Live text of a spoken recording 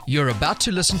You're about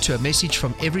to listen to a message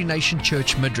from Every Nation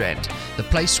Church Midrand, the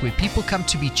place where people come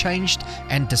to be changed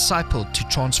and discipled to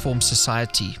transform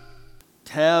society.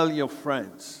 Tell your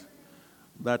friends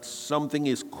that something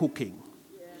is cooking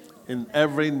in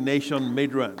Every Nation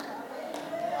Midrand.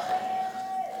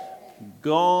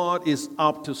 God is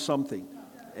up to something.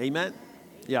 Amen?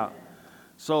 Yeah.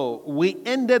 So we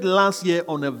ended last year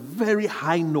on a very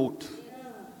high note.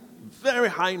 Very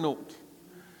high note.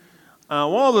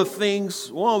 One of the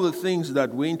things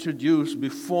that we introduced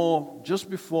just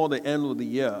before the end of the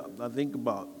year, I think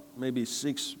about maybe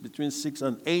between 6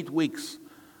 and 8 weeks,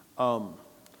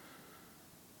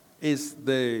 is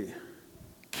the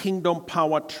Kingdom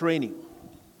Power Training.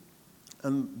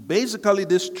 And basically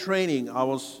this training, I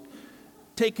was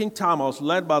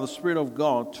led by the Spirit of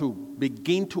God to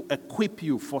begin to equip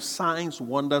you for signs,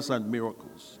 wonders, and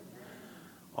miracles.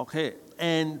 Okay,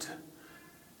 and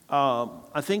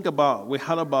I think we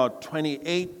had about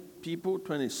 28 people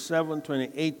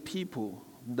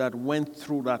that went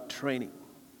through that training.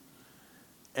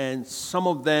 And some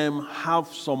of them have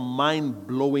some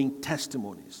mind-blowing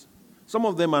testimonies. Some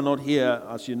of them are not here,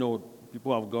 as you know,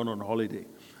 people have gone on holiday.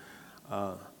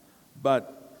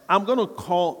 But I'm going to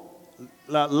call,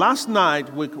 last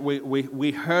night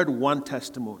we heard one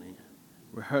testimony.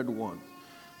 We heard one.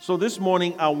 So this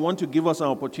morning, I want to give us an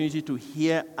opportunity to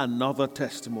hear another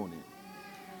testimony.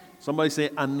 Somebody say,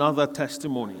 another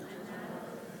testimony.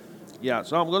 Yeah,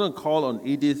 so I'm going to call on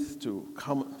Edith to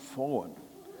come forward.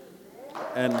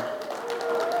 And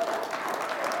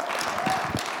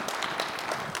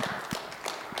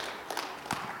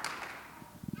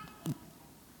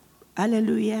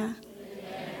hallelujah.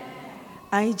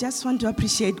 I just want to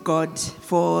appreciate God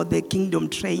for the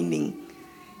kingdom training.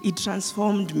 It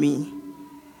transformed me.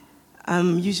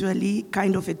 I'm usually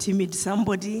kind of a timid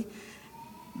somebody,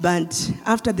 but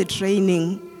after the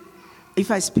training,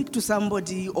 if I speak to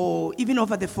somebody or even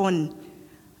over the phone,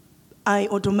 I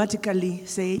automatically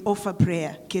say, offer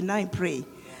prayer. Can I pray?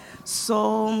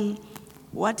 So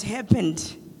what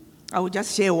happened, I will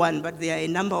just share one, but there are a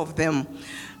number of them.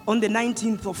 On the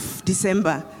 19th of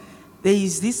December, there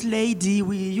is this lady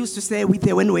we used to stay with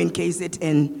her when we were in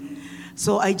KZN.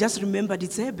 So I just remembered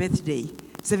it's her birthday,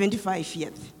 75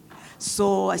 years.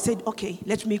 So I said, okay,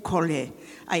 let me call her.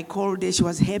 I called her. She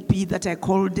was happy that I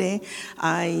called her.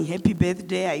 Happy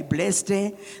birthday. I blessed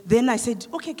her. Then I said,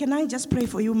 okay, can I just pray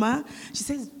for you, Ma? She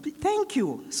says, thank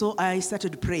you. So I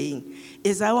started praying.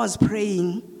 As I was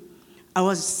praying, I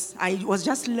was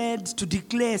just led to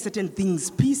declare certain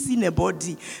things. Peace in a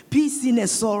body, peace in a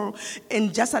soul,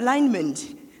 and just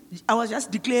alignment. I was just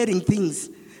declaring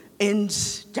things. And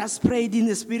just prayed in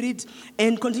the spirit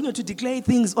and continued to declare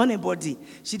things on her body.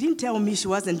 She didn't tell me she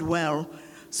wasn't well.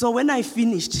 So when I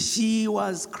finished, she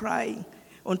was crying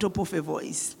on top of her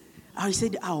voice. I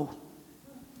said, ow,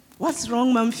 what's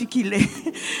wrong, Mam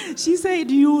Fikile? She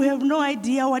said, you have no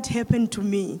idea what happened to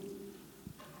me.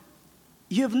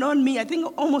 You have known me, I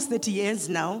think, almost 30 years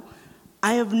now.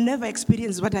 I have never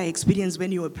experienced what I experienced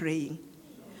when you were praying.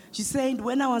 She said,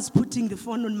 when I was putting the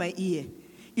phone on my ear,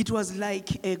 it was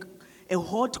like a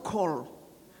hot coal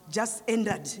just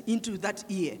entered into that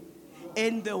ear.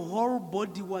 And the whole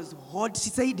body was hot. She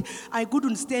said, I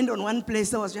couldn't stand on one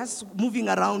place. I was just moving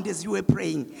around as you were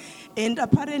praying. And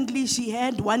apparently she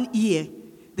had one ear,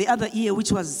 the other ear,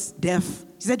 which was deaf.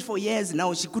 She said for years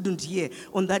now she couldn't hear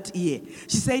on that ear.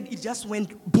 She said it just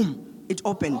went boom, it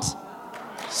opened.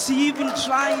 She even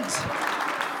tried...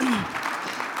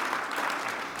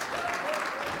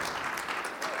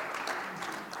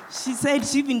 She said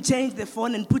she even changed the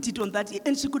phone and put it on that ear,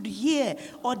 and she could hear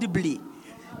audibly.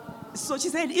 So she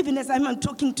said, even as I'm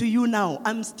talking to you now,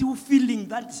 I'm still feeling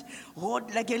that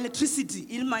hot, like electricity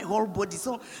in my whole body.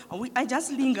 So I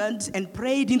just lingered and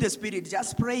prayed in the spirit.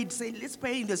 Just prayed, saying, let's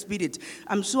pray in the spirit.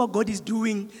 I'm sure God is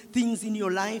doing things in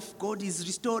your life. God is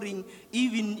restoring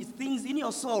even things in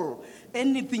your soul,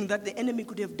 anything that the enemy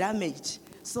could have damaged.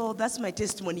 So that's my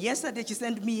testimony. Yesterday she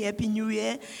sent me Happy New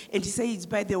Year, and she says,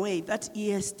 by the way, that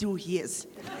ear still hears.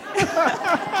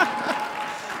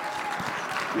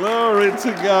 Glory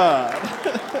to God.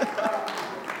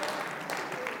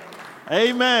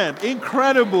 Amen.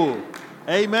 Incredible.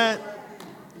 Amen.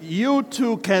 You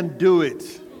too can do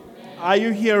it. Are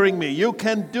you hearing me? You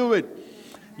can do it.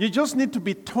 You just need to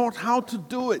be taught how to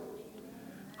do it.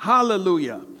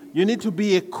 Hallelujah. You need to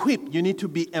be equipped. You need to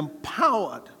be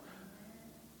empowered.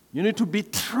 You need to be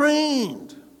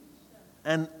trained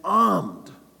and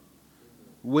armed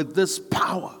with this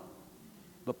power.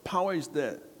 The power is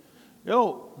there.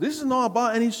 This is not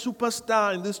about any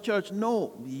superstar in this church.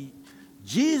 No,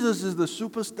 Jesus is the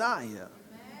superstar here.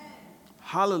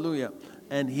 Hallelujah.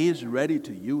 and He's ready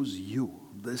to use you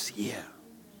this year.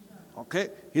 Okay?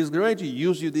 He's ready to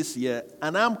use you this year,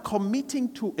 and I'm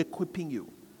committing to equipping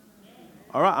you.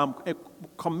 All right? I'm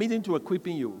committing to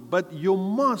equipping you. But you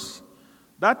must,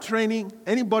 that training,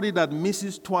 anybody that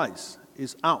misses twice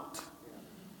is out.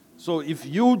 So if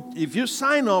you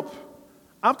sign up,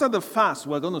 after the fast,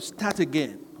 we're going to start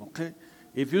again. Okay?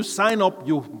 If you sign up,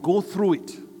 you go through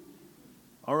it.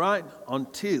 All right?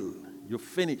 Until you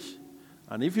finish.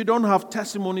 And if you don't have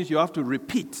testimonies, you have to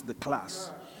repeat the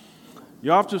class.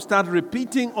 You have to start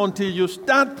repeating until you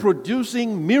start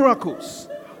producing miracles.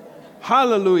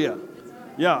 Hallelujah.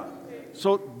 Yeah.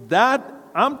 So that,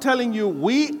 I'm telling you,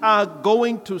 we are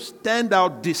going to stand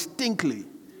out distinctly.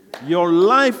 Your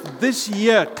life this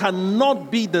year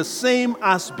cannot be the same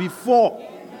as before.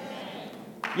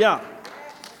 Yeah.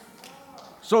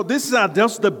 So these are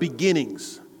just the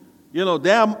beginnings. You know,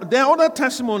 there are other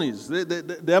testimonies.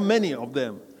 There are many of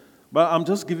them. But I'm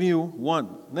just giving you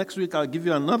one. Next week I'll give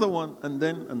you another one, and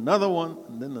then another one,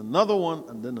 and then another one,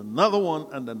 and then another one,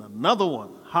 and then another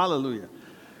one. Hallelujah.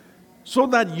 So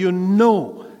that you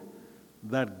know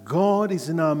that God is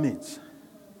in our midst.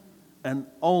 And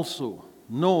also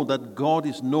know that God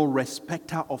is no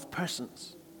respecter of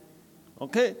persons.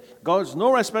 Okay? God is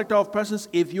no respecter of persons.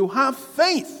 If you have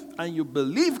faith and you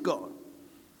believe God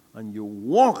and you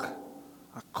walk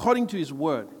according to His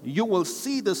word, you will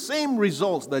see the same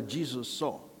results that Jesus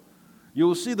saw. You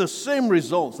will see the same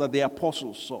results that the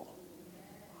apostles saw.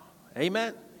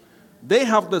 Amen? They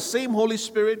have the same Holy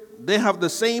Spirit. They have the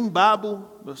same Bible,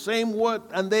 the same word,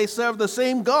 and they serve the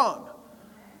same God.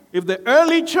 If the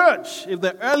early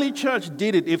church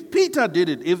did it, if Peter did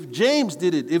it, if James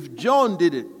did it, if John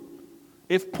did it,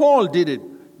 if Paul did it,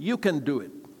 you can do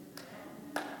it.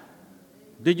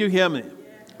 Did you hear me?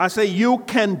 I say you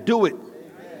can do it.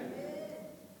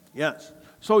 Yes.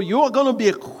 So you are going to be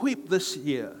equipped this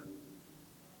year.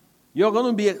 You're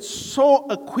going to be so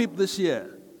equipped this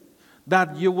year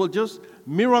that you will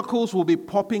miracles will be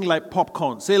popping like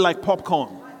popcorn. Say like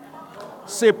popcorn.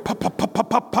 Say pop, pop, pop, pop,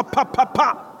 pop, pop, pop, pop,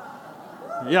 pop.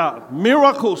 Yeah,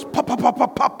 miracles pop, pop, pop,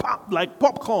 pop, pop, pop, like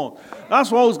popcorn.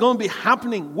 That's what is going to be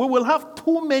happening. We will have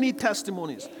too many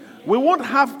testimonies. We won't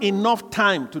have enough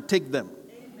time to take them.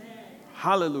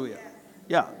 Hallelujah.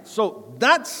 Yeah, so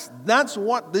that's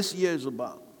what this year is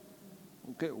about.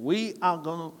 Okay, we're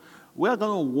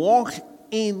gonna walk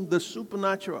in the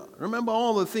supernatural. Remember,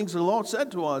 all the things the Lord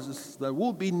said to us is that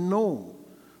we'll be known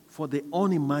for the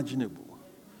unimaginable,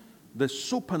 the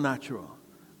supernatural,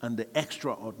 and the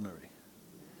extraordinary.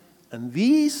 And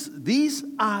these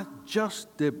are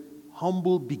just the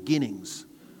humble beginnings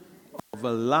of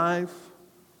a life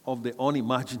of the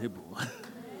unimaginable.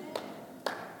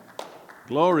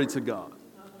 Glory to God.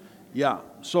 Yeah,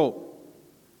 so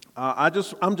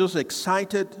I'm just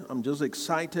excited. I'm just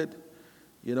excited.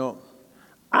 You know,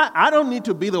 I don't need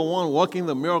to be the one working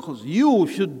the miracles. You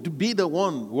should be the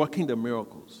one working the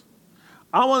miracles.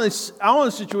 I want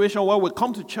a situation where we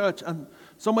come to church and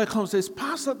somebody comes and says,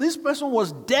 Pastor, this person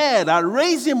was dead. I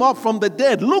raised him up from the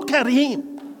dead. Look at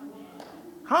him.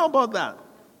 How about that?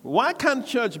 Why can't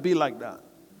church be like that?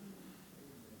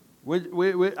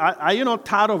 Are you not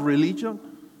tired of religion?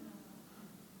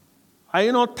 Are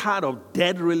you not tired of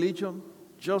dead religion?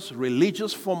 Just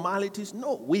religious formalities?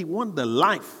 No, we want the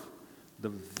life, the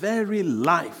very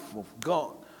life of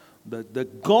God. The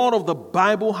God of the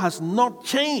Bible has not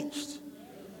changed.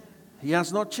 He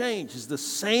has not changed. He's the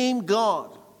same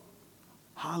God.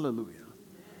 Hallelujah.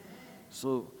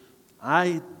 So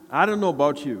I don't know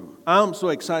about you. I'm so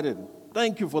excited.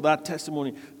 Thank you for that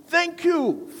testimony. Thank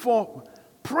you for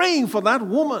praying for that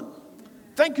woman.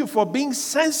 Thank you for being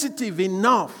sensitive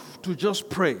enough to just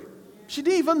pray. She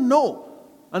didn't even know.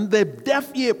 And the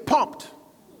deaf ear popped.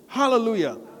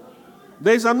 Hallelujah.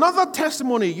 There's another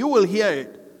testimony. You will hear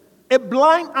it. A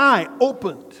blind eye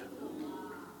opened.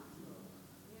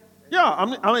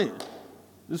 Yeah, I mean,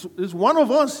 this is one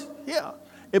of us here.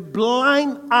 A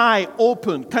blind eye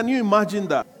opened. Can you imagine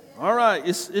that? All right.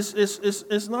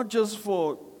 It's not just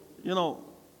for, you know,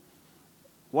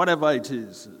 whatever it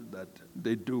is that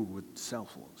they do with cell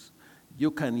phones. You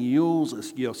can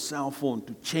use your cell phone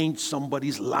to change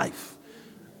somebody's life.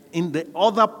 In the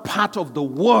other part of the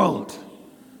world,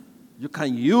 you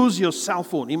can use your cell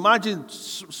phone. Imagine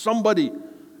somebody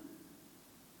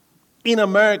in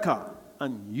America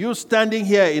and you standing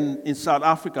here in South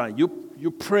Africa.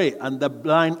 You pray and the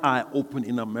blind eye open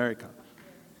in America.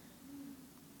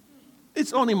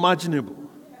 It's unimaginable.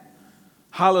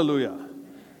 Hallelujah.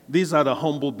 These are the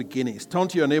humble beginnings. Turn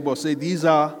to your neighbor and say, these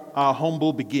are our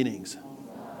humble beginnings.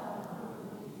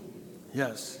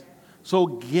 Yes. So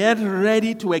get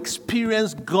ready to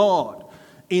experience God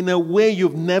in a way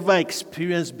you've never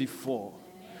experienced before.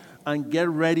 And get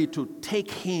ready to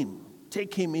take him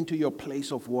into your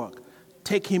place of work.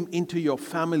 Take him into your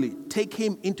family. Take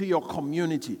him into your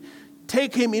community.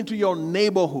 Take him into your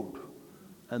neighborhood.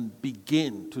 And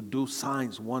begin to do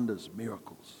signs, wonders,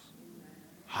 miracles.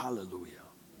 Hallelujah.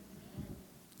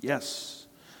 Yes.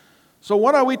 So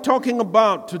what are we talking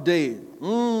about today?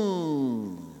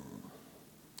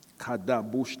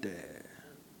 Kadabushte.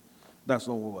 That's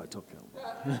not what we're talking about.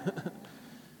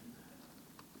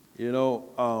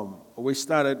 We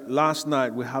started last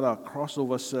night. We had our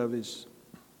crossover service.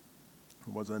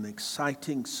 It was an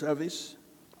exciting service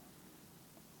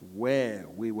where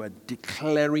we were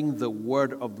declaring the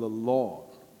word of the Lord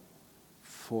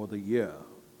for the year.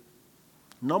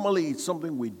 Normally, it's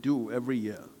something we do every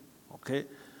year, okay?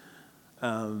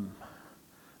 And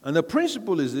the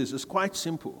principle is this. It's quite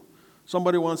simple.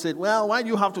 Somebody once said, well, why do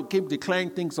you have to keep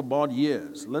declaring things about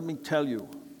years? Let me tell you.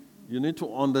 You need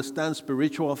to understand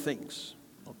spiritual things,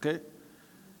 okay?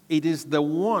 It is the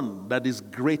one that is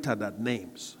greater than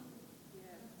names.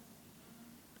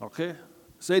 Okay?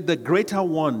 Say the greater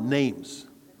one names.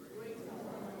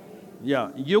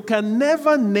 Yeah, you can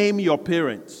never name your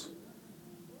parents.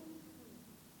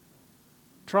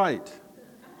 Try it.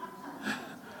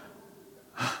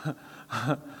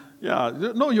 Yeah,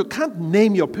 no, you can't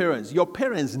name your parents. Your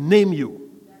parents name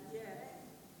you.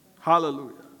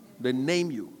 Hallelujah. They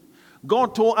name you.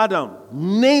 God told Adam,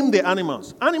 name the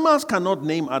animals. Animals cannot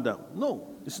name Adam. No,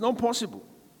 it's not possible.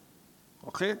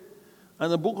 Okay?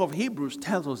 And the book of Hebrews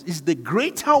tells us it's the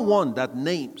greater one that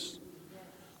names.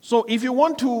 So if you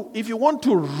want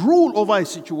to rule over a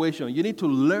situation, you need to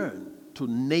learn to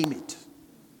name it.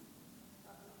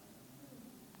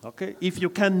 Okay? If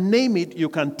you can name it, you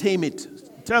can tame it.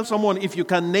 Tell someone, if you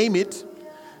can name it,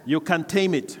 you can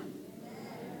tame it.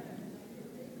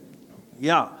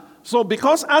 Yeah. So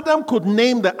because Adam could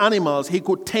name the animals, he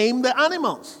could tame the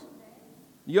animals.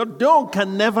 Your dog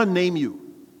can never name you.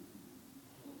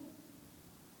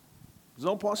 It's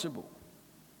not possible.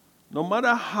 No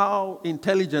matter how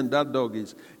intelligent that dog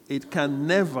is, it can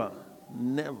never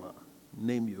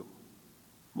name you.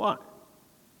 Why?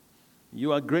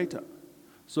 You are greater.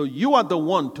 So you are the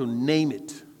one to name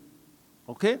it.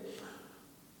 Okay?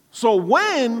 So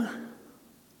when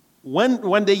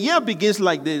the year begins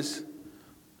like this,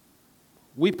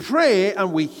 we pray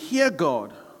and we hear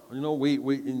God. We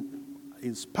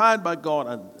inspired by God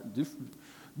and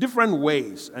different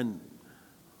ways. And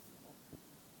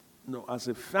as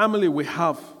a family, we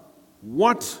have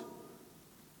what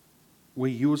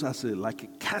we use as a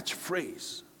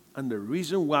catchphrase. And the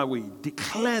reason why we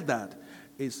declare that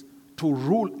is to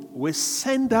rule. We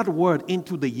send that word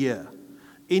into the year,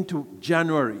 into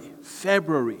January,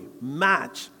 February,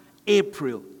 March,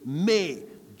 April, May,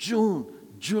 June,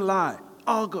 July,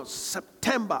 August,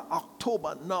 September,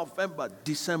 October, November,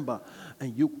 December.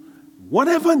 And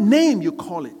whatever name you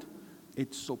call it,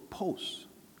 it's supposed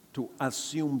to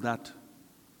assume that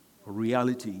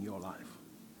reality in your life.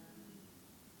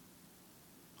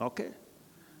 Okay?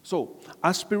 So,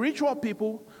 as spiritual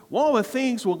people, one of the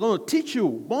things we're going to teach you,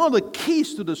 one of the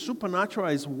keys to the supernatural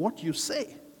is what you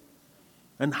say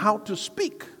and how to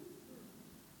speak.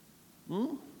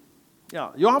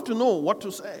 Yeah, you have to know what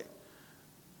to say.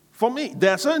 For me,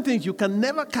 there are certain things you can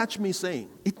never catch me saying.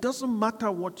 It doesn't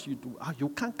matter what you do. You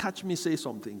can't catch me say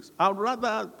some things. I'd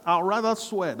rather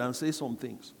swear than say some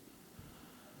things.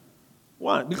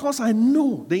 Why? Because I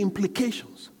know the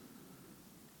implications.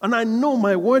 And I know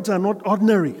my words are not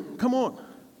ordinary. Come on.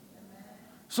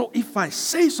 So if I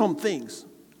say some things,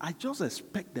 I just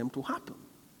expect them to happen.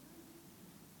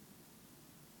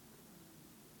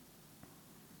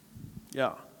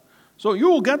 Yeah. So you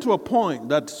will get to a point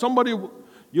that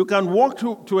you can walk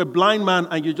to a blind man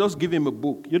and you just give him a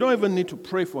book. You don't even need to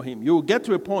pray for him. You will get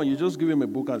to a point, you just give him a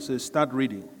book and say, start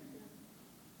reading.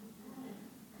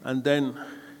 And then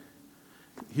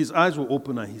his eyes will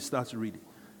open and he starts reading.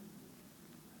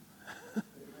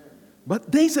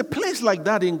 But there's a place like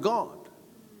that in God.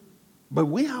 But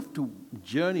we have to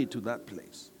journey to that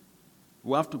place.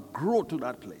 We have to grow to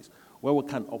that place where we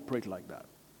can operate like that.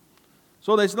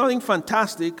 So there's nothing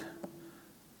fantastic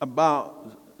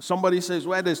about, somebody says,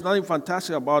 well, there's nothing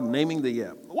fantastic about naming the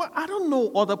year. Well, I don't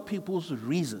know other people's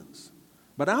reasons,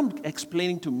 but I'm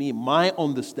explaining to me my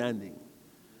understanding.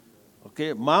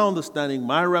 Okay, my understanding,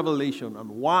 my revelation, and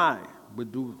why we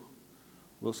do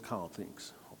those kind of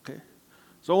things. Okay?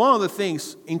 So one of the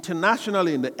things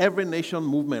internationally in the Every Nation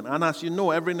movement, and as you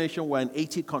know, every nation, we're in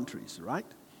 80 countries, right?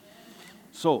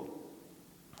 So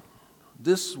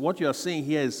this, what you are seeing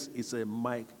here is a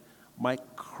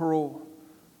micro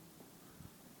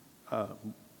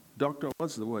Doctor,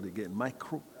 what's the word again?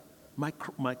 Micro.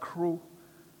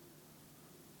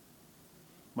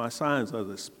 My science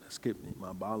has escaped me,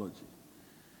 my biology.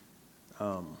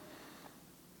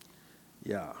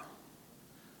 Yeah.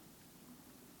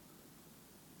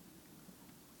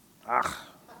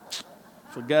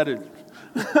 Forget it.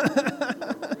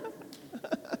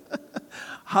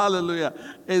 Hallelujah.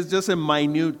 It's just a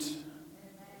minute,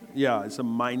 it's a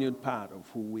minute part of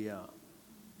who we are.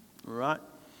 All right?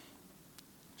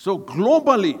 So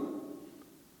globally,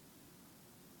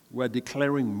 we're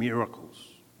declaring miracles.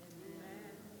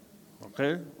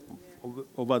 Okay?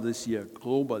 Over this year,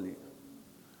 globally,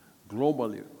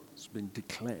 it's been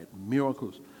declared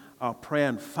miracles. Our prayer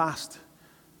and fast,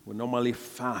 we normally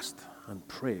fast and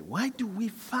pray. Why do we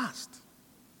fast?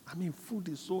 I mean, food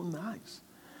is so nice.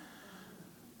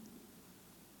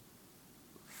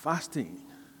 Fasting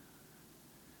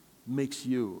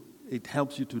it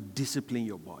helps you to discipline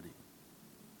your body.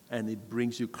 And it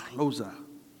brings you closer,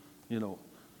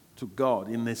 to God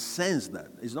in the sense that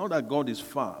it's not that God is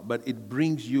far, but it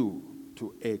brings you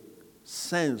to a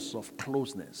sense of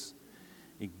closeness.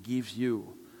 It gives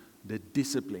you the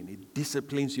discipline. It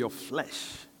disciplines your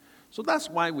flesh. So that's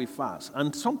why we fast.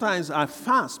 And sometimes I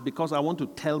fast because I want to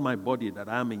tell my body that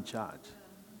I'm in charge.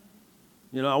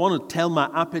 I want to tell my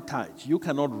appetite, you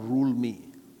cannot rule me.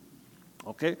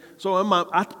 Okay? So when my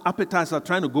appetites are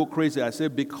trying to go crazy, I say,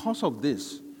 because of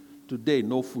this, today,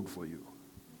 no food for you.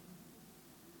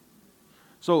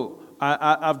 So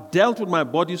I've dealt with my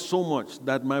body so much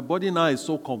that my body now is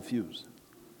so confused.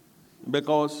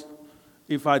 Because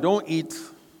if I don't eat,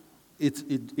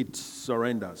 it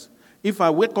surrenders. If I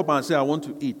wake up and say I want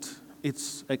to eat,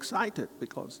 it's excited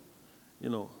because,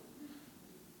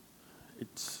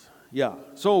 it's,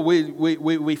 So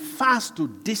we fast to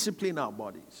discipline our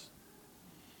bodies.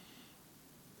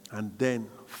 And then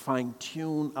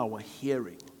fine-tune our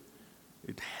hearing.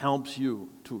 It helps you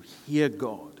to hear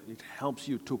God. It helps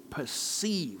you to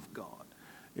perceive God.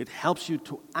 It helps you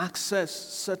to access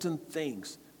certain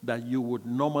things that you would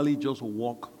normally just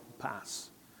walk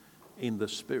past in the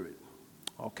spirit.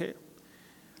 Okay?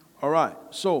 All right.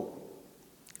 So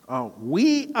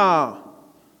we have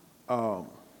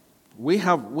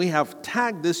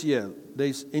tagged this year.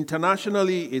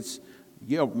 Internationally, it's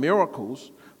Year of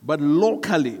Miracles, but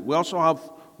locally, we also have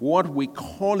what we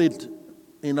call it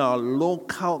in our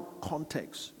local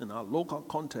context,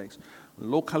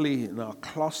 locally in our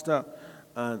cluster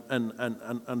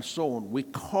and so on. We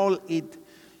call it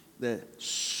the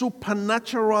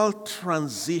supernatural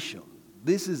transition.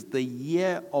 This is the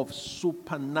year of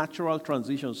supernatural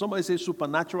transition. Somebody say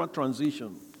supernatural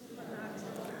transition.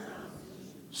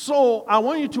 So I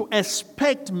want you to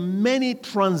expect many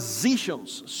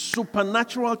transitions,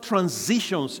 supernatural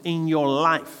transitions in your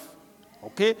life.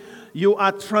 Okay? You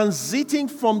are transiting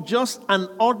from just an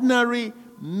ordinary,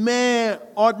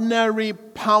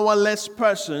 powerless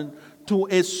person to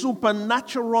a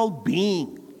supernatural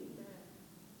being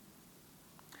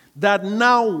that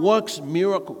now works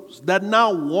miracles, that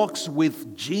now walks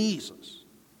with Jesus,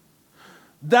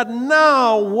 that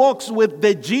now walks with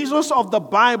the Jesus of the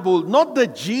Bible, not the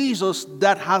Jesus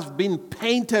that has been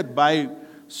painted by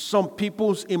some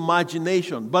people's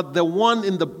imagination, but the one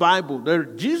in the Bible. The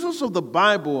Jesus of the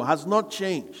Bible has not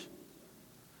changed.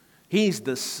 He's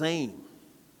the same.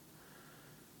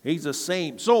 He's the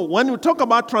same. So when we talk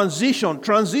about transition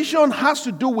has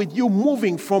to do with you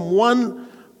moving from one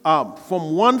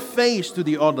phase to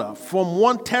the other, from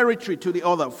one territory to the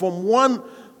other, from one,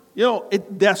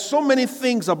 there are so many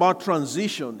things about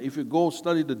transition. If you go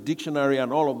study the dictionary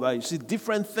and all of that, you see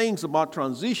different things about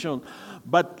transition.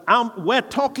 But we're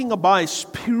talking about a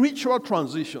spiritual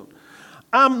transition.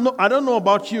 I don't know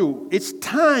about you. It's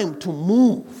time to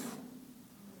move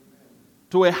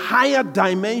to a higher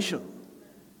dimension.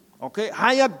 Okay,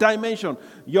 higher dimension.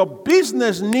 Your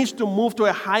business needs to move to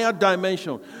a higher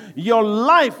dimension. Your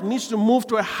life needs to move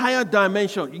to a higher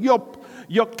dimension.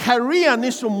 Your career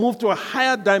needs to move to a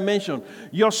higher dimension.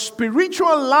 Your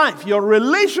spiritual life, your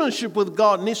relationship with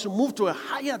God needs to move to a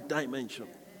higher dimension.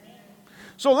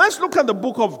 So let's look at the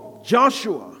book of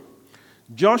Joshua.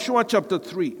 Joshua chapter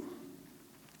 3.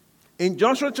 In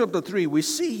Joshua chapter 3, we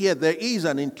see here there is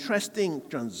an interesting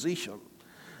transition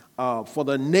for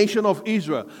the nation of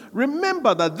Israel.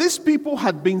 Remember that these people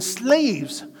had been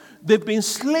slaves. They've been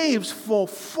slaves for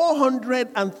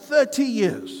 430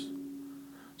 years.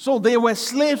 So they were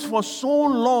slaves for so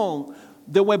long.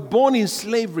 They were born in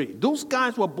slavery. Those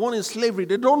guys were born in slavery.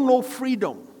 They don't know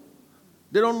freedom.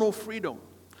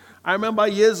 I remember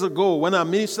years ago when I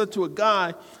ministered to a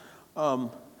guy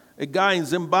in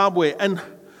Zimbabwe, and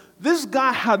this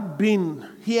guy had been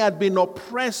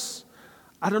oppressed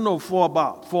I don't know, for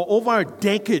over a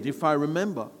decade, if I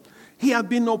remember. He had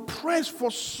been oppressed for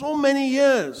so many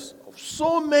years,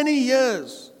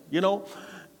 you know.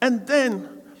 And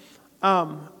then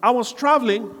I was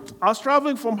traveling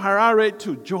from Harare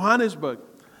to Johannesburg,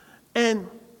 and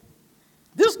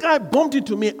this guy bumped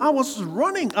into me. I was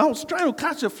running. I was trying to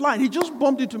catch a flight. He just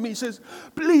bumped into me. He says,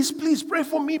 please, pray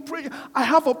for me. Pray. I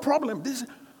have a problem.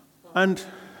 And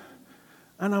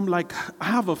I'm like, I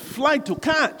have a flight to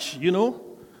catch, you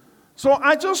know. So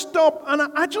I just stopped and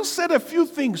I just said a few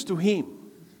things to him.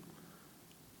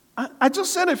 I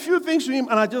just said a few things to him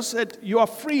and I just said, you are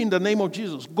free in the name of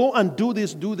Jesus. Go and do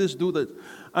this.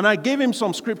 And I gave him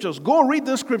some scriptures. Go read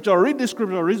this scripture, read this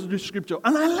scripture, read this scripture.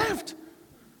 And I left.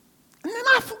 And then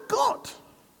I forgot.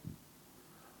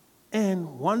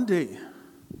 And one day,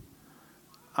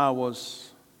 I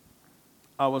was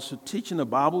to teach in a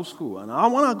Bible school. And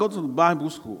when I go to the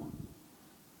Bible school,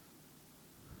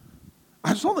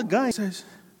 I saw the guy says,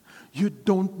 you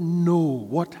don't know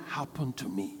what happened to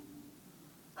me.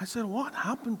 I said, what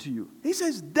happened to you? He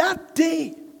says, that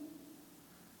day,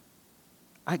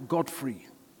 I got free.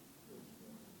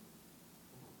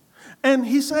 And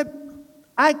he said,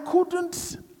 I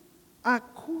couldn't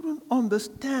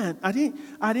understand. I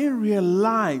didn't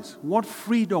realize what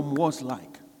freedom was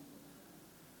like.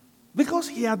 Because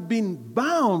he had been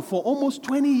bound for almost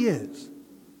 20 years.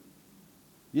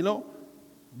 You know,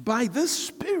 by this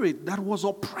spirit that was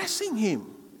oppressing him.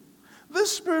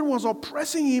 This spirit was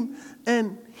oppressing him,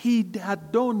 and he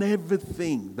had done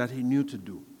everything that he knew to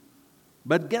do.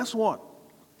 But guess what?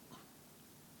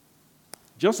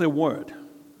 Just a word.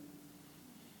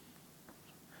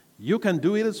 You can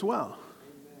do it as well.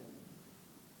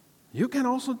 You can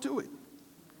also do it.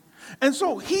 And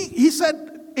so he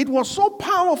said it was so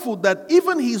powerful that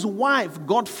even his wife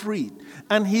got freed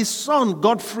and his son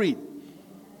got freed.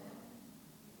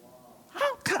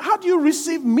 How do you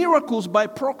receive miracles by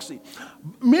proxy?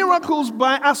 Miracles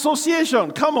by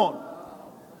association. Come on.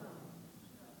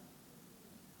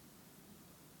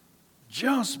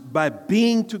 Just by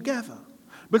being together.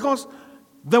 Because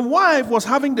the wife was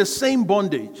having the same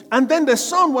bondage. And then the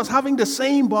son was having the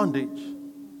same bondage.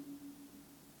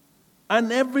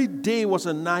 And every day was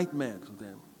a nightmare to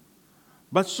them.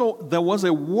 But so there was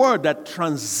a word that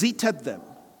transited them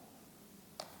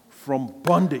from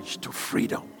bondage to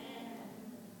freedom.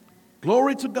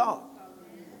 Glory to God.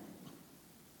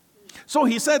 So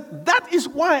he said, that is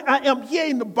why I am here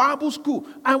in the Bible school.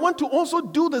 I want to also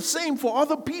do the same for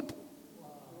other people.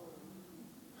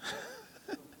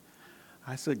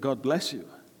 I said, God bless you.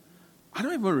 I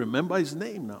don't even remember his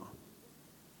name now.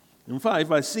 In fact, if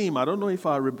I see him, I don't know if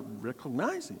I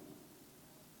recognize him.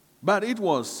 But it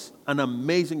was an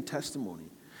amazing testimony.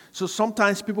 So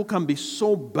sometimes people can be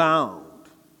so bound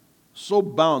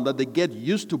that they get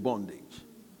used to bondage.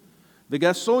 They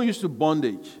get so used to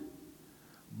bondage.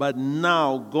 But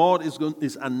now God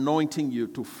is anointing you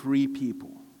to free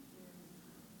people.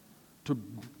 To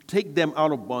take them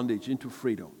out of bondage into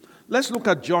freedom. Let's look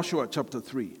at Joshua chapter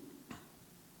 3.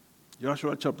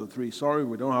 Joshua chapter 3. Sorry,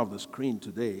 we don't have the screen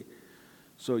today.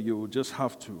 So you will just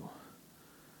have to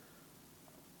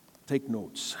take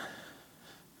notes.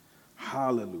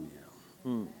 Hallelujah.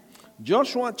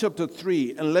 Joshua chapter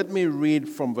 3, and let me read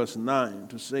from verse 9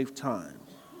 to save time.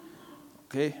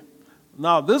 Okay?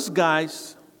 Now, these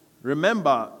guys,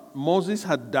 remember, Moses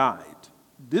had died.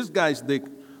 These guys, they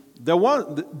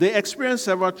experienced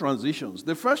several transitions.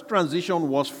 The first transition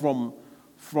was from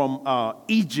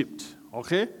Egypt,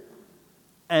 okay?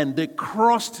 And they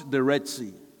crossed the Red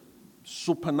Sea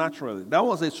supernaturally. That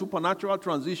was a supernatural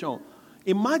transition.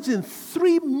 Imagine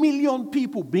 3 million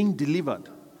people being delivered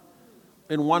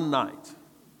in one night.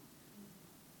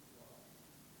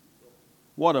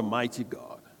 What a mighty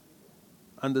God.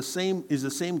 And the same is the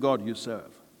same God you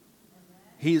serve.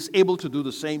 He is able to do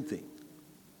the same thing.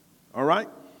 All right?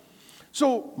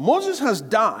 So Moses has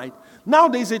died. Now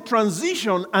there's a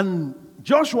transition and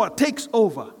Joshua takes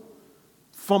over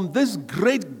from this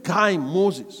great guy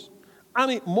Moses. I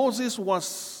mean, Moses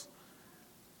was,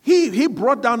 he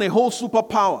brought down a whole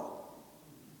superpower.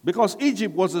 Because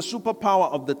Egypt was the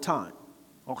superpower of the time.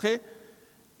 Okay?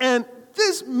 And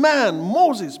this man,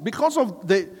 Moses, because of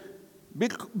the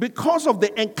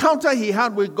encounter he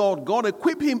had with God, God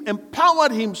equipped him,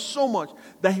 empowered him so much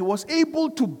that he was able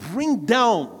to bring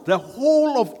down the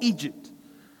whole of Egypt.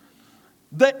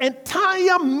 The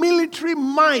entire military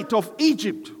might of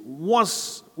Egypt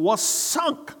was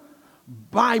sunk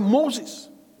by Moses.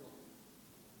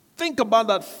 Think about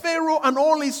that. Pharaoh and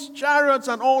all his chariots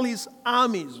and all his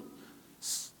armies,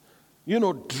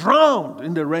 drowned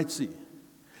in the Red Sea.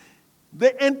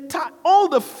 All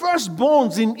the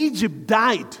firstborns in Egypt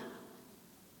died.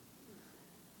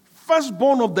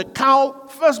 Firstborn of the cow,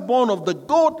 firstborn of the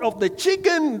goat, of the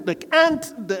chicken, the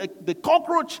ant, the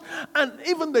cockroach, and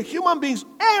even the human beings.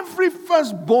 Every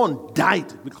firstborn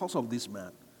died because of this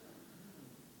man.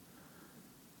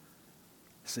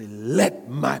 Say, let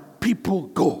my people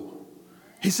go.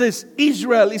 He says,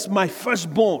 Israel is my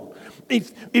firstborn.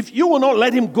 If you will not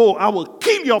let him go, I will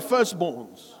kill your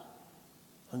firstborns.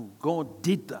 And God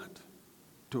did that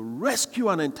to rescue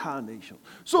an entire nation.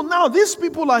 So now these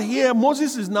people are here.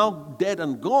 Moses is now dead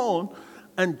and gone.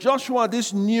 And Joshua,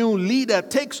 this new leader,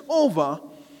 takes over.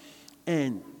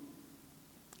 And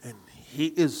he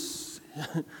is,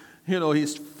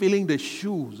 he's filling the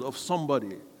shoes of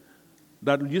somebody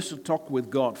that used to talk with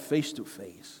God face to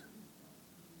face.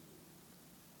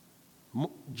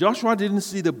 Joshua didn't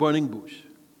see the burning bush.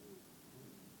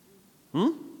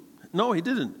 No, he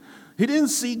didn't. He didn't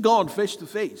see God face to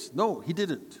face. No, he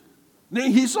didn't.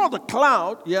 He saw the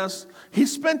cloud, yes. He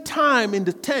spent time in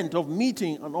the tent of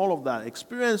meeting and all of that,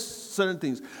 experienced certain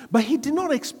things. But he did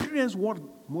not experience what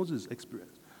Moses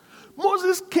experienced.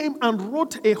 Moses came and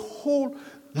wrote a whole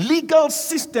legal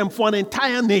system for an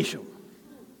entire nation.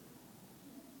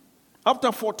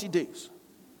 After 40 days.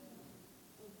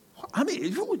 I mean,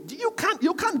 you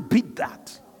can't beat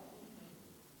that.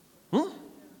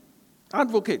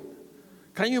 Advocate.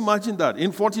 Can you imagine that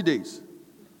in 40 days?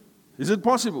 Is it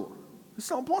possible? It's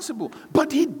not possible. But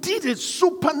he did it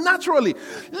supernaturally.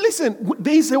 Listen,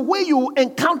 there is a way you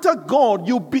encounter God,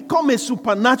 you become a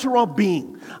supernatural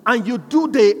being, and you do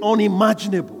the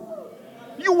unimaginable.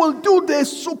 You will do the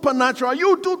supernatural.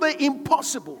 You do the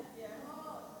impossible.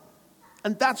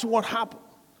 And that's what happened.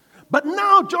 But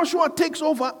now Joshua takes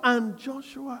over, and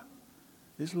Joshua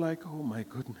is like, oh my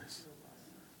goodness.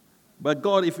 But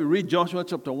God, if you read Joshua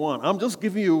chapter 1, I'm just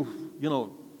giving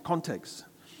you, context.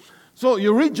 So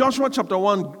you read Joshua chapter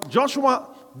 1,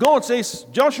 God says,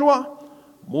 Joshua,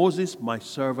 Moses, my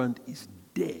servant, is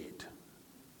dead.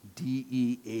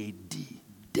 D-E-A-D,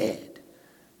 dead.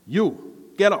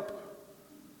 You, get up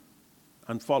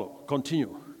and follow,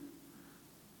 continue.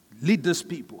 Lead these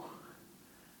people.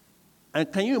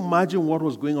 And can you imagine what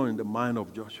was going on in the mind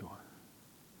of Joshua?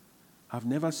 I've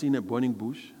never seen a burning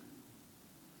bush.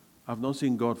 I've not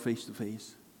seen God face to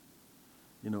face.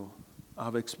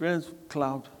 I've experienced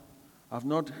cloud. I've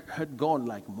not heard God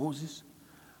like Moses.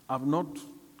 I've not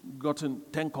gotten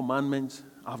 10 commandments.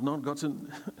 I've not gotten,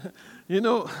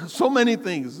 so many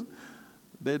things.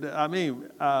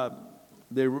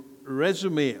 The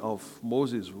resume of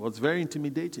Moses was very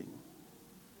intimidating.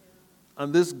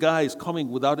 And this guy is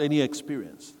coming without any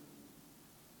experience.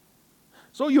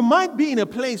 So you might be in a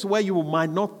place where you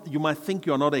might think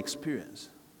you are not experienced.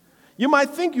 You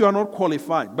might think you are not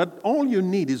qualified, but all you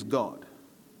need is God.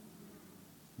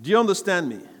 Do you understand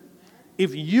me?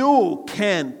 If you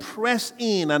can press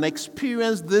in and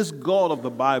experience this God of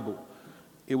the Bible,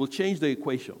 it will change the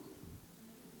equation.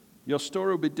 Your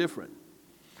story will be different.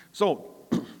 So,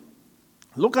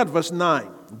 look at verse 9.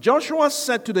 Joshua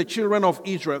said to the children of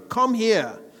Israel, come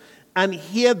here and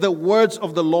hear the words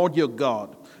of the Lord your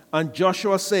God. And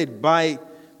Joshua said, by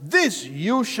this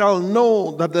you shall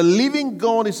know that the living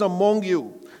God is among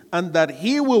you, and that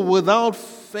he will without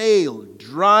fail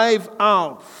drive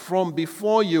out from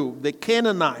before you the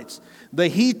Canaanites, the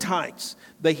Hittites,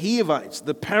 the Hivites,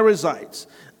 the Perizzites,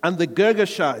 and the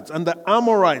Girgashites, and the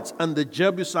Amorites, and the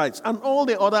Jebusites, and all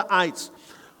the other ites.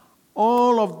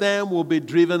 All of them will be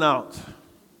driven out.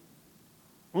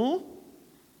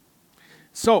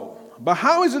 So, but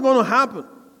how is it going to happen?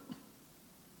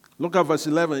 Look at verse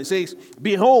 11. It says,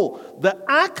 behold, the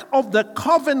ark of the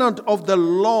covenant of the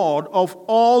Lord of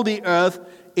all the earth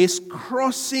is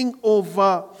crossing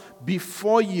over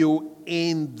before you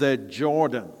in the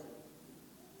Jordan.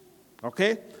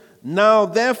 Okay? Now,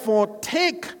 therefore,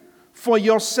 take for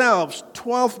yourselves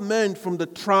 12 men from the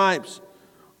tribes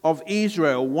of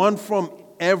Israel, one from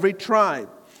every tribe.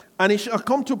 And it shall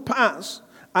come to pass,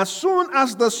 as soon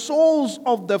as the soles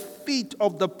of the feet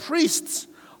of the priests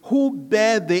who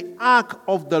bear the ark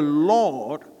of the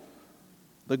Lord,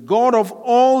 the God of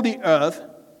all the earth,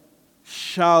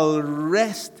 shall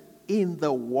rest in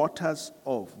the waters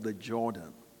of the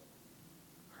Jordan.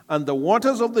 And the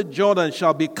waters of the Jordan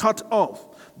shall be cut off,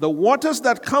 the waters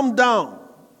that come down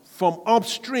from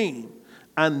upstream,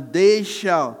 and they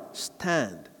shall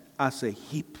stand as a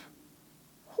heap.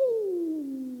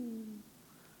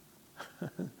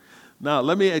 Now,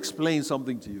 let me explain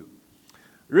something to you.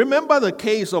 Remember the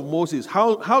case of Moses.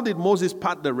 How did Moses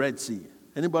part the Red Sea?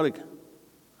 Anybody?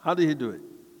 How did he do it?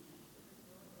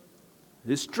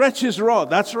 He stretched his rod.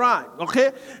 That's right.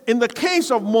 Okay? In the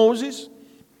case of Moses,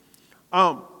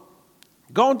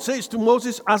 God says to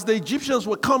Moses, as the Egyptians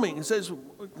were coming, he says,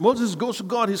 Moses goes to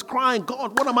God. He's crying,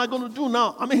 God, what am I going to do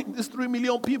now? I mean, there's 3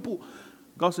 million people.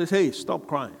 God says, hey, stop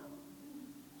crying.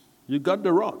 You got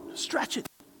the rod. Stretch it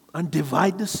and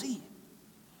divide the sea.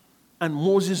 And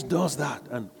Moses does that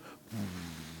and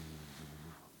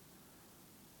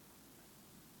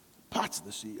parts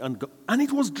the sea. And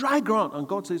it was dry ground. And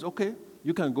God says, okay,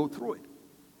 you can go through it.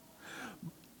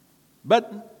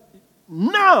 But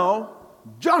now,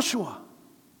 Joshua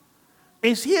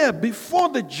is here before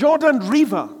the Jordan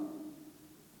River.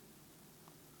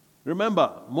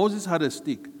 Remember, Moses had a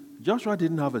stick. Joshua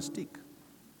didn't have a stick.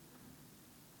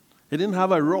 He didn't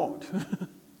have a rod.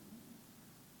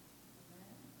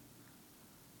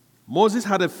 Moses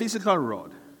had a physical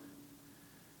rod.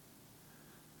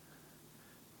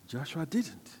 Joshua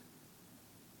didn't.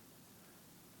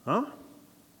 Huh?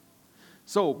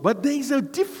 So, but there is a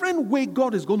different way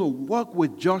God is going to work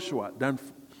with Joshua than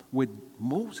with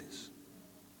Moses.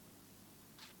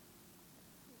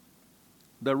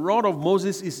 The rod of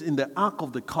Moses is in the Ark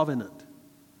of the Covenant.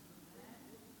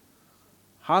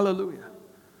 Hallelujah.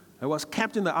 It was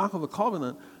kept in the Ark of the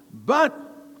Covenant. But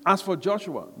as for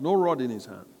Joshua, no rod in his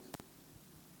hand.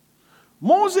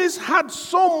 Moses had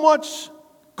so much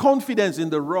confidence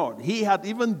in the rod. He had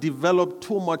even developed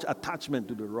too much attachment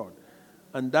to the rod.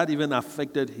 And that even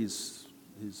affected his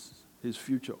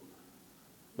future.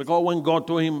 Because when God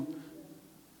told him,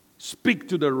 speak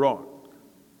to the rod,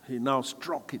 he now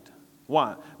struck it.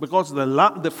 Why? Because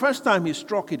the first time he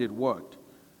struck it, it worked.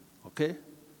 Okay?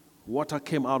 Water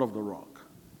came out of the rock.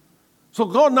 So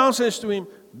God now says to him,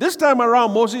 this time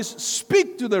around, Moses,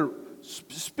 speak to the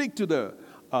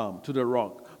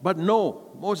rock. But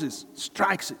no, Moses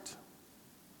strikes it.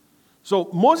 So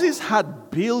Moses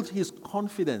had built his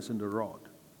confidence in the rod.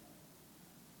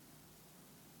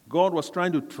 God was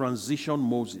trying to transition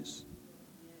Moses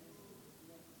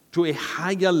to a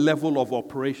higher level of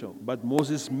operation, but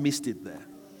Moses missed it there.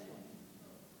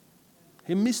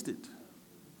 He missed it.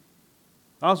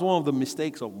 That was one of the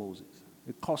mistakes of Moses.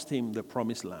 It cost him the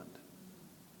promised land.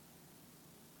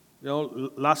 You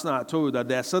know, last night I told you that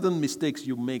there are certain mistakes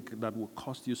you make that will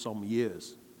cost you some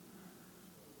years.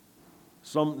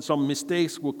 Some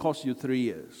mistakes will cost you 3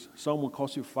 years. Some will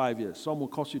cost you 5 years. Some will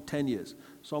cost you 10 years.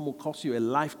 Some will cost you a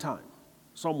lifetime.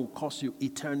 Some will cost you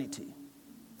eternity.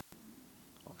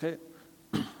 Okay?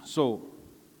 So,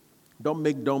 don't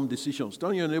make dumb decisions. Turn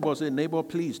to your neighbor and say, neighbor,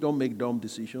 please don't make dumb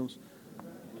decisions.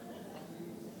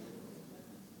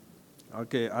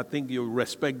 Okay, I think you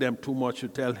respect them too much to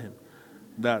tell him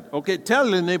that. Okay, tell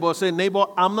the neighbor, say, neighbor,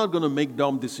 I'm not going to make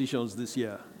dumb decisions this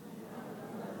year.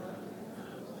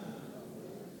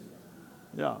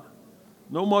 Yeah.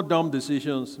 No more dumb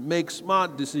decisions. Make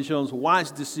smart decisions,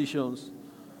 wise decisions,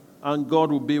 and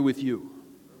God will be with you.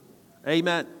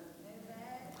 Amen.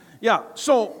 Yeah,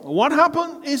 so what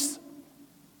happened is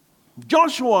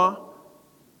Joshua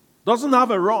doesn't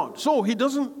have a rod. So he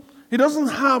doesn't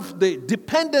have the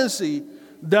dependency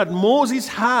that Moses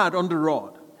had on the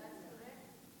rod.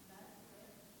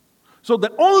 So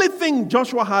the only thing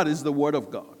Joshua had is the word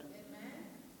of God.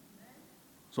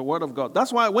 So word of God.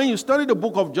 That's why when you study the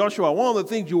book of Joshua, one of the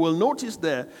things you will notice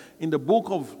there in the book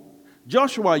of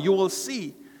Joshua, you will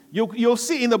see, you'll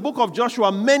see in the book of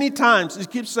Joshua many times, it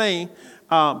keeps saying,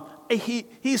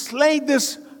 he slayed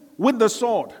this with the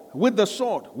sword, with the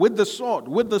sword, with the sword,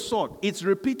 with the sword. It's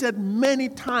repeated many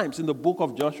times in the book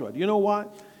of Joshua. Do you know why?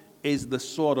 It's the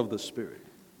sword of the Spirit.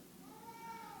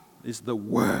 It's the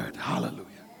word. Hallelujah.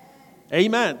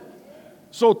 Amen.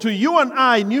 So to you and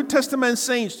I, New Testament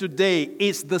saints today,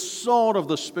 it's the sword of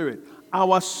the Spirit.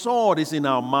 Our sword is in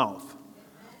our mouth.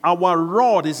 Our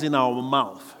rod is in our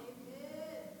mouth.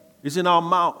 It's in our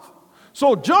mouth.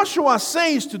 So Joshua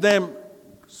says to them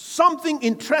something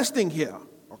interesting here.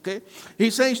 Okay? He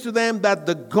says to them that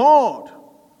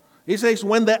he says,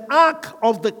 when the ark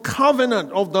of the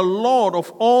covenant of the Lord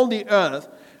of all the earth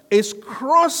is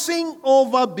crossing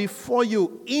over before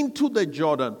you into the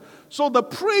Jordan. So the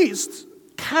priests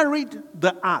carried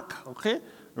the ark, okay?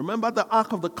 Remember the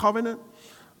ark of the covenant,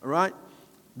 right?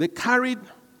 They carried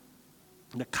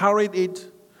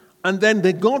it, and then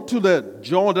they go to the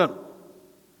Jordan.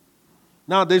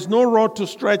 Now, there's no rod to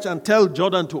stretch and tell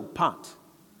Jordan to part.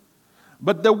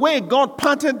 But the way God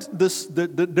parted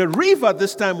the river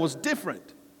this time was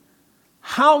different.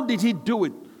 How did he do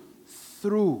it?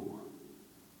 Through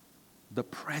the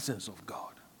presence of God.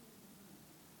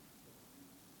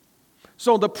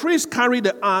 So the priests carry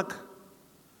the ark,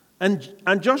 and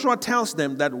Joshua tells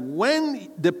them that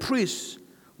when the priests,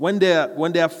 when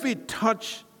their feet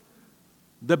touch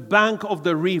the bank of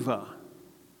the river.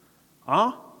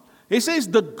 It says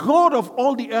the God of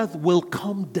all the earth will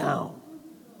come down.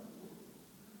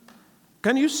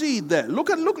 Can you see it there? Look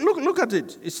at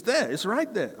it. It's there. It's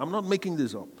right there. I'm not making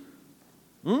this up.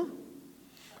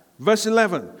 Verse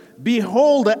 11.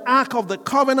 Behold, the ark of the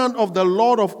covenant of the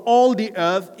Lord of all the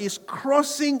earth is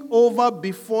crossing over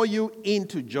before you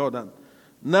into Jordan.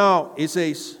 Now, it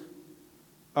says,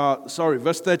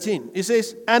 verse 13. It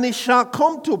says, and it shall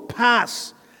come to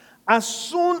pass, as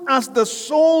soon as the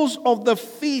soles of the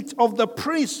feet of the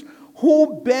priests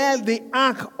who bear the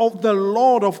ark of the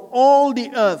Lord of all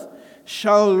the earth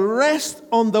shall rest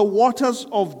on the waters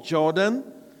of Jordan,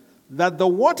 that the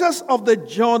waters of the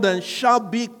Jordan shall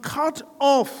be cut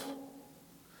off.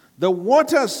 The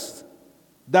waters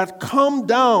that come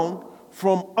down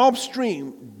from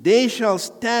upstream, they shall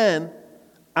stand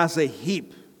as a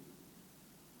heap.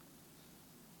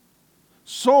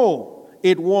 So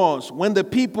it was when the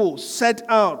people set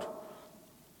out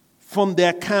from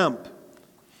their camp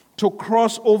to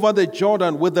cross over the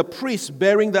Jordan with the priests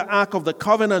bearing the ark of the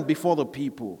covenant before the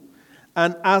people.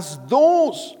 And as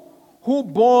those who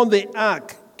bore the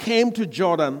ark came to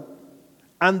Jordan,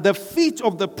 and the feet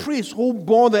of the priests who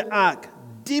bore the ark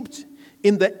dipped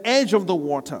in the edge of the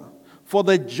water, for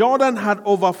the Jordan had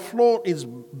overflowed its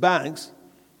banks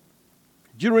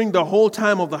during the whole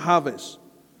time of the harvest,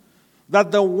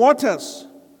 that the waters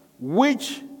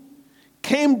which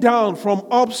came down from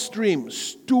upstream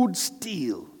stood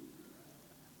still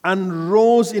and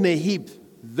rose in a heap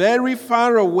very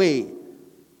far away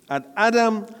at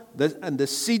Adam and the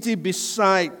city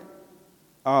beside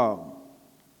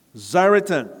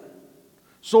Zaretan.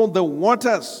 So the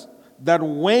waters that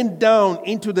went down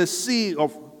into the sea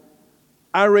of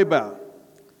Arabah,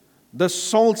 the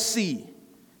salt sea,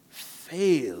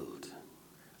 failed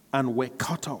and were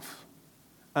cut off,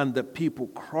 and the people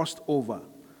crossed over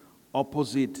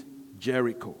opposite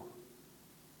Jericho.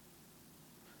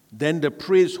 Then the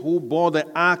priests who bore the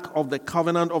ark of the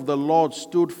covenant of the Lord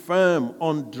stood firm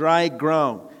on dry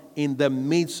ground in the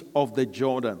midst of the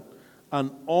Jordan.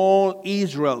 And all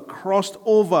Israel crossed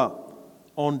over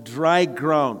on dry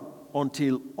ground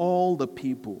until all the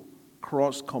people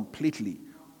crossed completely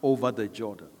over the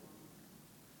Jordan.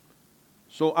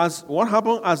 So what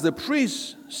happened as the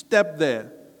priests stepped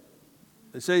there,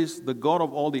 it says the God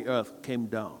of all the earth came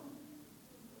down.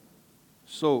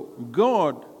 So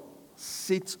God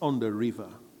sits on the river,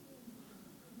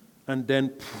 and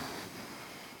then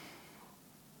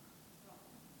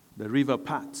the river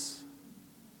parts.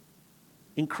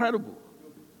 Incredible.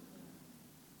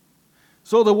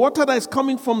 So the water that is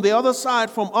coming from the other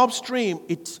side, from upstream,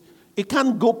 it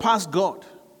can't go past God.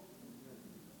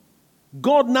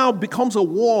 God now becomes a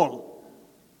wall.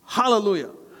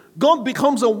 Hallelujah. God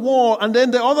becomes a wall, and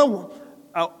then the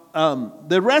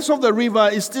rest of the river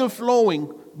is still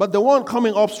flowing, but the one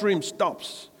coming upstream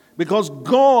stops, because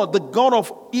God, the God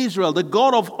of Israel, the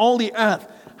God of all the earth,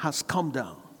 has come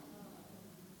down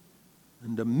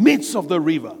in the midst of the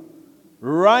river,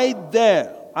 right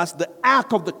there, as the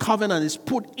ark of the covenant is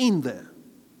put in there.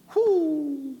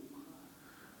 Whoo.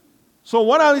 So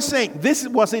what I was saying, this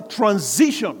was a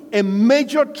transition, a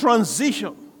major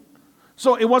transition.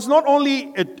 So it was not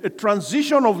only a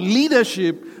transition of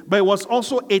leadership, but it was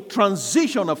also a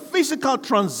transition, a physical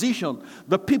transition.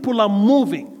 The people are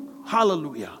moving,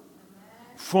 hallelujah,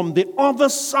 from the other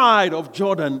side of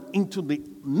Jordan into the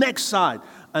next side.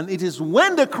 And it is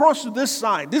when they cross to this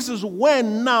side, this is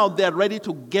when now they're ready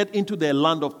to get into their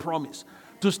land of promise,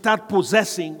 to start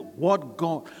possessing what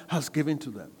God has given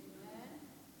to them.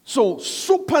 So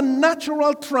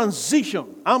supernatural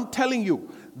transition, I'm telling you,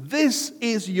 this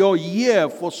is your year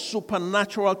for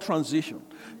supernatural transition.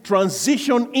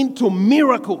 Transition into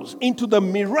miracles, into the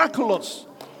miraculous.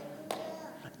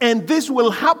 And this will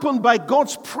happen by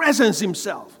God's presence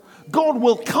himself. God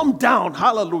will come down,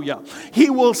 hallelujah. He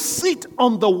will sit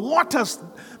on the waters,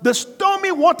 the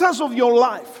stormy waters of your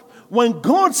life. When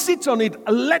God sits on it,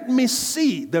 let me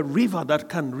see the river that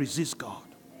can resist God.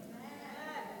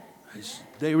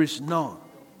 There is none.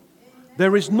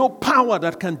 There is no power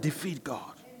that can defeat God.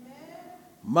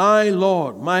 My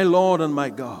Lord and my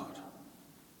God.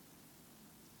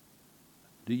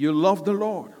 Do you love the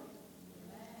Lord?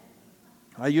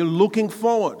 Are you looking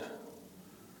forward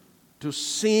to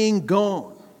seeing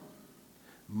God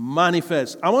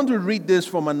manifest? I want to read this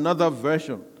from another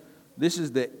version. This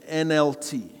is the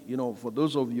NLT, for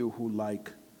those of you who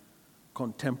like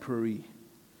contemporary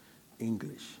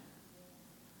English.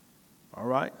 All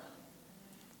right?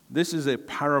 This is a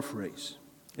paraphrase.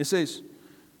 It says,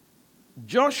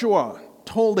 Joshua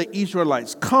told the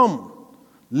Israelites, "Come,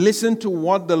 Listen to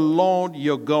what the Lord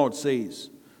your God says.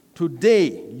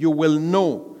 Today you will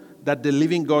know that the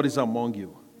living God is among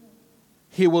you.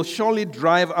 He will surely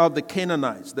drive out the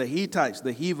Canaanites, the Hittites,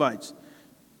 the Hivites,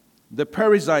 the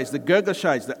Perizzites, the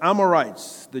Girgashites, the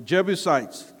Amorites, the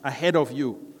Jebusites ahead of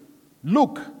you.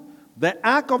 Look, the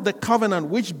ark of the covenant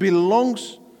which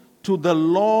belongs to the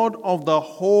Lord of the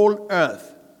whole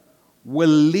earth will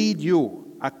lead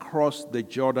you across the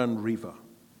Jordan River.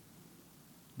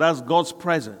 That's God's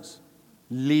presence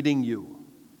leading you.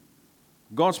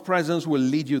 God's presence will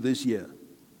lead you this year.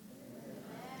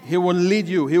 He will lead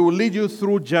you. He will lead you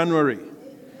through January.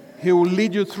 He will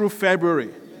lead you through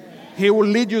February. He will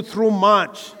lead you through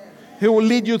March. He will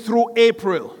lead you through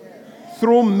April,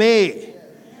 through May.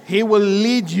 He will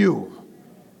lead you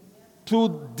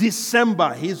to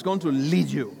December. He's going to lead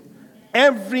you.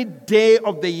 Every day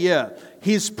of the year,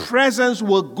 His presence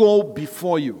will go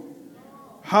before you.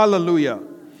 Hallelujah.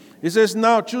 He says,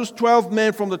 now choose 12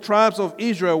 men from the tribes of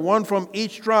Israel, one from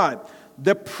each tribe.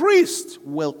 The priest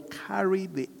will carry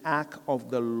the ark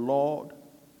of the Lord.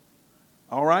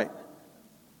 All right?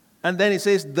 And then he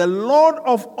says, the Lord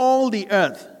of all the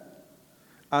earth,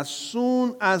 as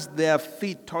soon as their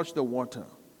feet touch the water,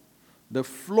 the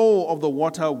flow of the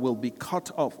water will be cut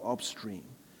off upstream,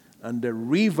 and the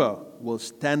river will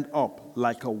stand up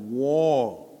like a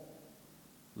wall.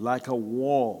 Like a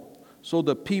wall. So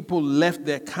the people left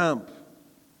their camp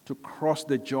to cross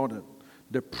the Jordan.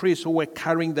 The priests who were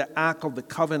carrying the Ark of the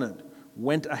Covenant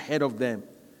went ahead of them.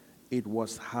 It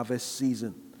was harvest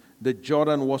season. The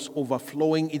Jordan was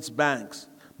overflowing its banks.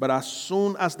 But as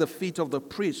soon as the feet of the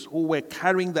priests who were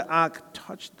carrying the ark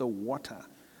touched the water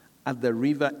at the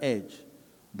river edge,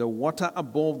 the water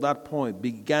above that point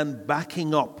began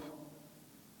backing up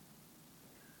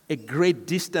a great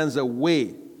distance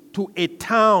away to a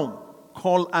town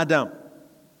called Adam,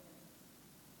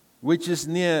 which is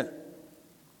near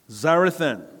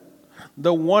Zarethan.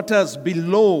 The waters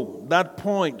below that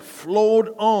point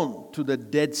flowed on to the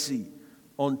Dead Sea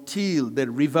until the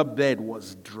riverbed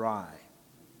was dry.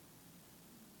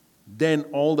 Then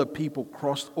all the people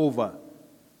crossed over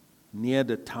near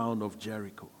the town of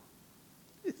Jericho.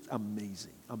 It's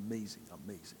amazing, amazing,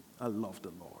 amazing. I love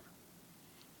the Lord.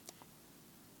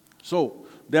 So,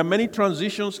 there are many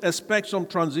transitions. Expect some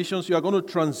transitions. You are going to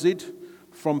transit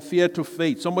from fear to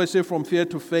faith. Somebody say from fear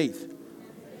to faith.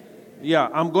 Yeah,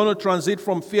 I'm going to transit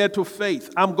from fear to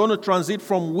faith. I'm going to transit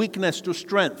from weakness to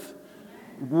strength.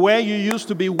 Where you used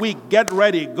to be weak, get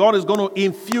ready. God is going to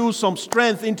infuse some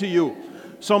strength into you.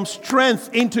 Some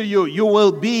strength into you. You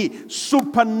will be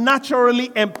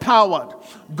supernaturally empowered.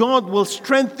 God will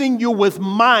strengthen you with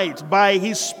might by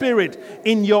His Spirit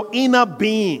in your inner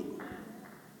being.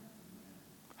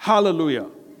 Hallelujah.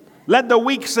 Let the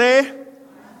weak say,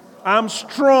 I'm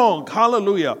strong.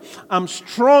 Hallelujah. I'm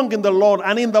strong in the Lord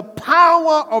and in the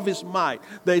power of His might.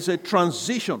 There is a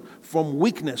transition from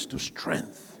weakness to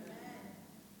strength.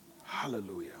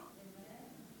 Hallelujah.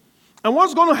 And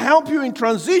what's going to help you in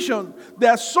transition? There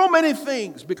are so many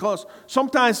things, because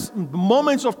sometimes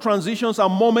moments of transitions are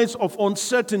moments of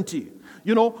uncertainty.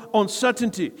 You know,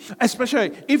 uncertainty,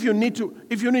 especially if you need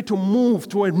to move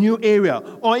to a new area,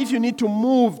 or if you need to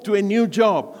move to a new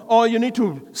job, or you need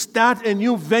to start a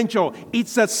new venture.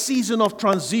 It's a season of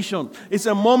transition. It's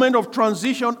a moment of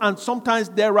transition, and sometimes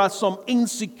there are some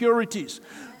insecurities.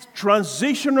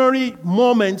 Transitionary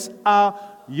moments are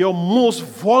your most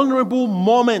vulnerable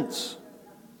moments.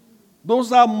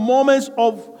 Those are moments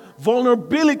of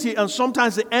vulnerability, and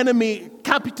sometimes the enemy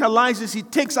capitalizes. He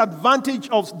takes advantage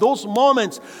of those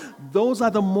moments. Those are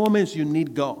the moments you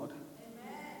need God.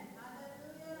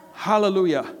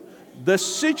 Hallelujah. The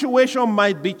situation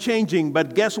might be changing,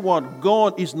 but guess what?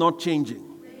 God is not changing.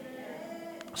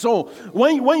 So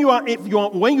when you are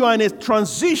in a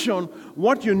transition,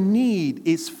 what you need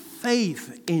is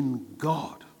faith in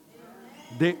God,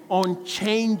 the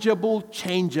unchangeable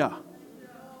changer.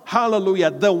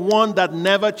 Hallelujah. The one that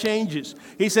never changes.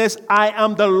 He says, I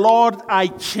am the Lord, I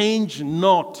change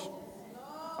not.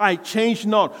 I change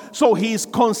not. So He is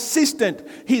consistent.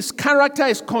 His character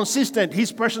is consistent.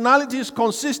 His personality is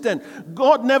consistent.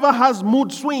 God never has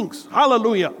mood swings.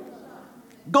 Hallelujah.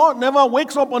 God never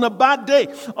wakes up on a bad day.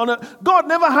 God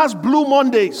never has blue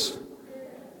Mondays.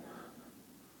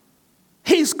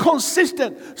 He's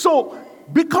consistent. So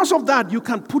because of that, you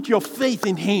can put your faith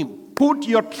in Him. Put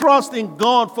your trust in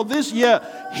God for this year.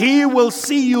 He will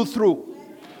see you through.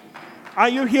 Are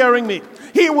you hearing me?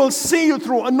 He will see you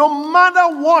through. And no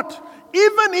matter what,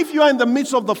 even if you are in the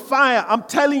midst of the fire, I'm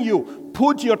telling you,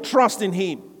 put your trust in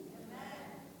Him.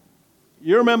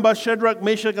 You remember Shadrach,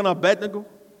 Meshach, and Abednego?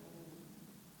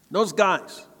 Those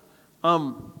guys.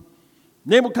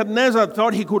 Nebuchadnezzar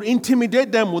thought he could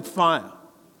intimidate them with fire.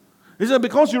 He said,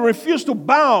 because you refuse to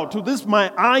bow to this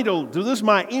my idol, to this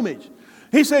my image.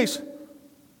 He says,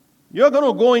 you're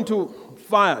going to go into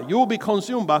fire. You will be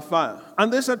consumed by fire.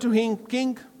 And they said to him,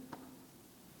 King,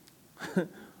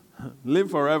 live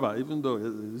forever, even though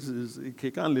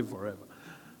he can't live forever.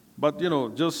 But,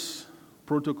 just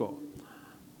protocol.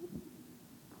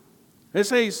 He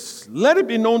says, let it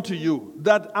be known to you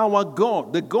that our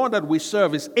God, the God that we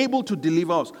serve, is able to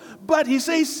deliver us. But he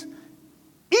says,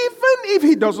 even if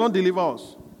he does not deliver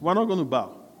us, we're not going to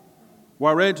bow.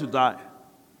 We're ready to die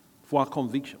for our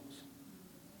convictions.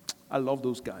 I love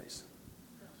those guys.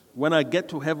 When I get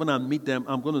to heaven and meet them,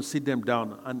 I'm going to sit them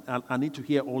down and I need to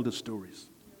hear all the stories.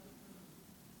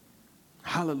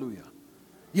 Hallelujah.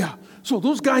 Yeah. So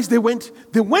those guys, they went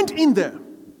in there.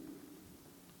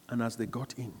 And as they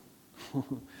got in,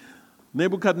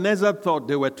 Nebuchadnezzar thought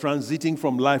they were transiting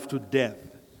from life to death.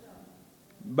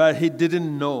 But he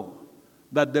didn't know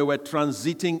that they were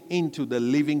transiting into the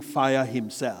living fire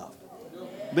himself.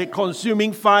 The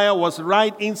consuming fire was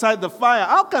right inside the fire.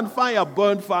 How can fire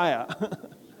burn fire?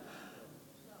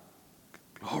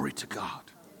 Glory to God.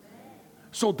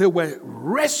 So they were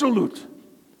resolute.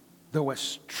 They were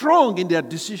strong in their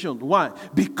decision. Why?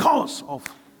 Because of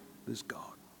this God.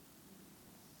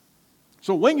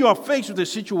 So when you are faced with a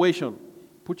situation,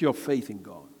 put your faith in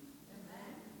God.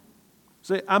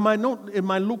 Say, it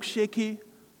might look shaky,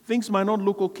 things might not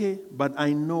look okay, but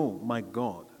I know my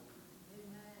God.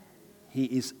 He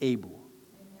is able.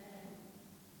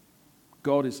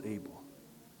 God is able.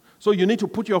 So you need to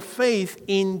put your faith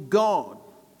in God,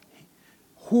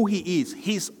 who He is,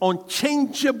 His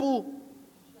unchangeable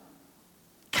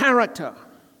character.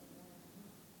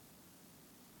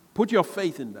 Put your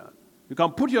faith in that. You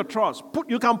can put your trust. When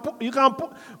it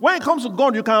comes to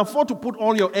God, you can afford to put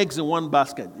all your eggs in one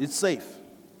basket. It's safe.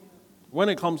 When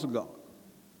it comes to God.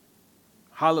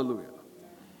 Hallelujah.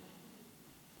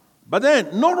 But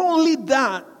then, not only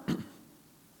that,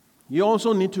 you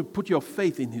also need to put your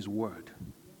faith in His Word.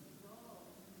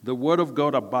 The Word of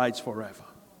God abides forever.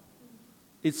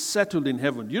 It's settled in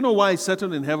heaven. Do you know why it's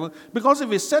settled in heaven? Because if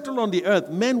it's settled on the earth,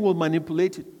 men will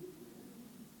manipulate it.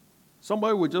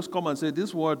 Somebody will just come and say,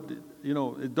 this word,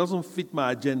 it doesn't fit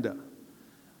my agenda.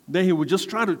 Then he would just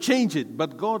try to change it.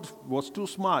 But God was too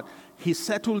smart. He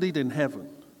settled it in heaven.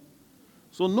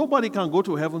 So nobody can go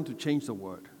to heaven to change the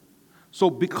word. So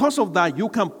because of that, you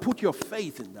can put your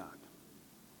faith in that.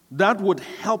 That would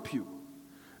help you.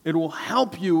 It will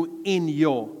help you in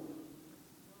your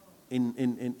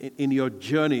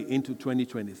journey into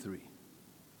 2023.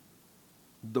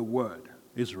 The word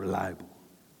is reliable.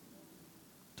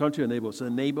 Turn to your neighbor. Say,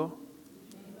 neighbor,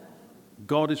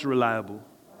 God is reliable.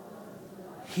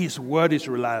 His word is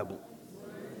reliable.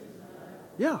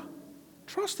 Yeah.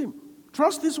 Trust Him.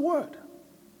 Trust His word.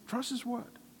 Trust His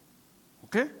word.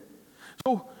 Okay?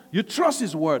 So you trust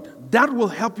His word. That will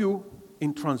help you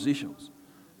in transitions.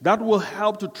 That will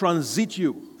help to transit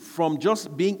you from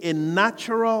just being a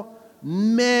natural,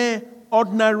 mere,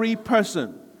 ordinary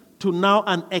person to now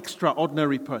an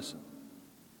extraordinary person.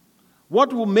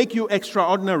 What will make you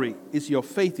extraordinary is your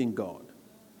faith in God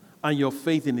and your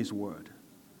faith in His word.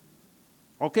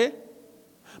 Okay?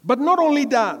 But not only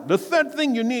that, the third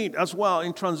thing you need as well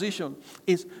in transition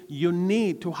is you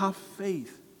need to have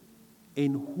faith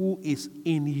in who is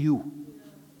in you.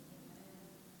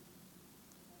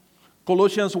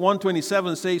 Colossians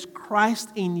 1:27 says, Christ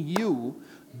in you,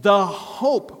 the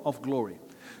hope of glory.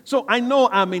 So I know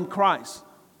I'm in Christ,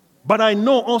 but I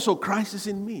know also Christ is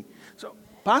in me. So,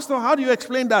 Pastor, how do you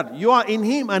explain that? You are in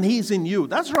Him and He's in you.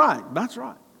 That's right. That's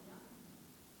right.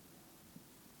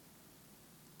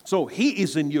 So He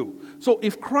is in you. So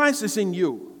if Christ is in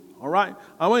you, all right,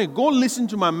 I want you to go listen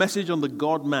to my message on the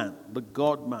God-man. The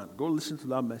God-man. Go listen to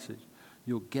that message.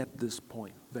 You'll get this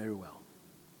point very well.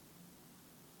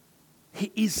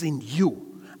 He is in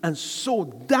you. And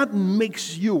so that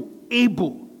makes you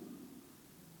able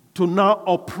to now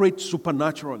operate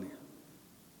supernaturally.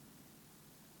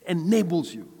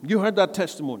 Enables you. You heard that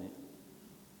testimony.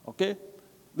 Okay?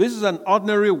 This is an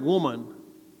ordinary woman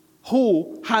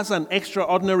who has an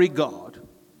extraordinary God.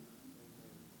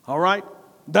 All right?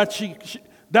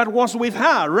 That was with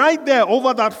her right there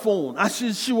over that phone. As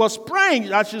she was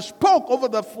praying, as she spoke over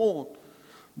the phone,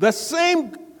 the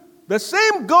same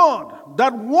God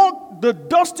that walked the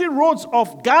dusty roads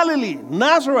of Galilee,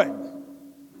 Nazareth,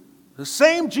 the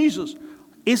same Jesus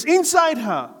is inside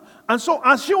her. And so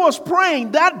as she was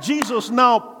praying, that Jesus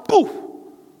now, poof,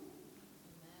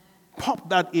 popped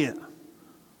that ear.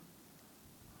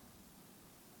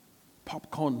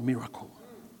 Popcorn miracle.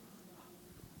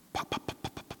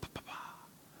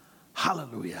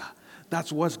 Hallelujah.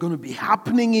 That's what's going to be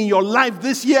happening in your life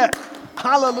this year.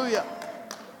 Hallelujah.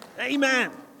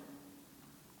 Amen.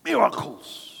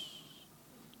 Miracles.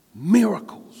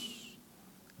 Miracles.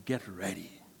 Get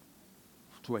ready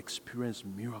to experience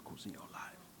miracles in your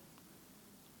life.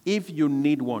 If you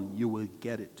need one, you will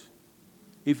get it.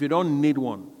 If you don't need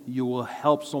one, you will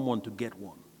help someone to get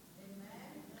one.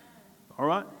 All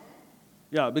right?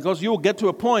 Yeah, because you'll get to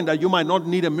a point that you might not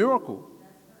need a miracle.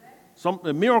 Some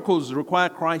miracles require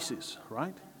crisis,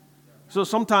 right? So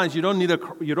sometimes you don't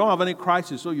have any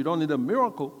crisis, so you don't need a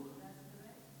miracle.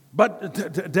 But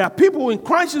there are people in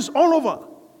crisis all over.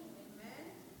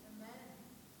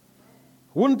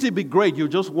 Wouldn't it be great? You're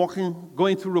just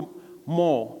going through the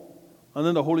mall, and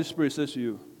then the Holy Spirit says to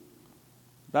you,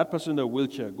 that person in a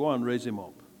wheelchair, go and raise him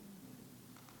up.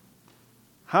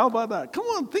 How about that? Come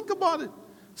on, think about it.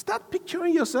 Start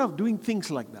picturing yourself doing things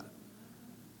like that.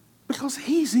 Because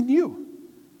he's in you.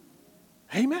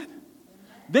 Amen.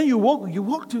 Then you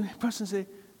walk to a person and say,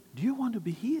 do you want to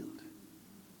be healed?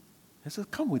 He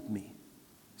said, come with me.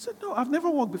 He said, no, I've never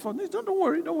walked before. He said, don't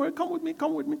worry, come with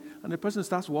me. And the person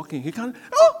starts walking. He can't,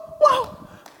 oh, wow,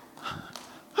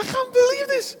 I can't believe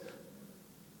this.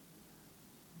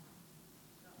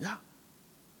 Yeah.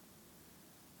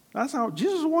 That's how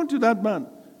Jesus went to that man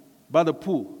by the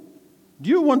pool. Do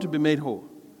you want to be made whole?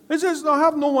 He says, no, I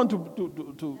have no one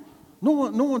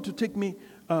no one to take me,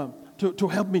 to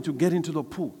help me to get into the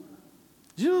pool.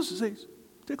 Jesus says,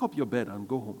 take up your bed and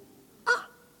go home.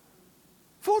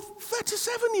 For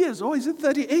 37 years, or is it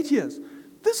 38 years,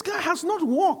 this guy has not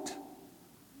walked.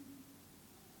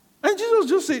 And Jesus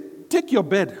just said, take your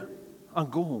bed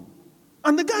and go home.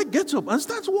 And the guy gets up and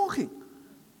starts walking.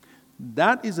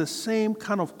 That is the same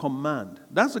kind of command.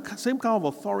 That's the same kind of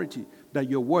authority that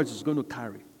your words is going to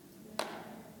carry.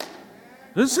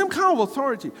 The same kind of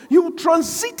authority. You're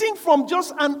transiting from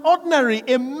just an ordinary,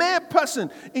 a mere person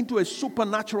into a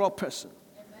supernatural person.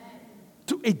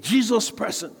 To a Jesus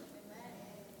person.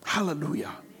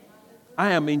 Hallelujah.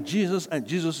 I am in Jesus and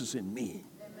Jesus is in me.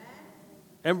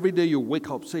 Every day you wake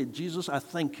up, say, Jesus, I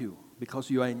thank you because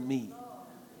you are in me.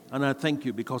 And I thank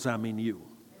you because I'm in you.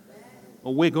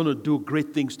 And we're going to do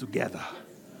great things together.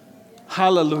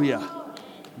 Hallelujah.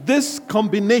 This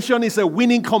combination is a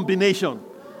winning combination.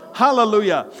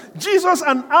 Hallelujah. Jesus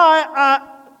and I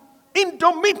are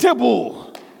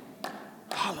indomitable.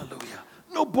 Hallelujah.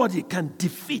 Nobody can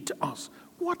defeat us.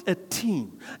 What a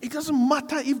team. It doesn't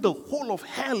matter if the whole of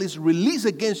hell is released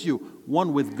against you.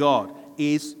 One with God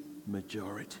is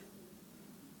majority.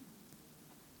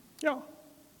 Yeah.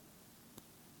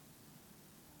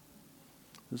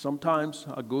 And sometimes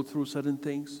I go through certain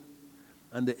things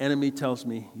and the enemy tells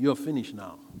me, you're finished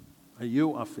now. And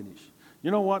you are finished. You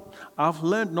know what? I've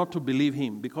learned not to believe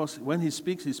him because when he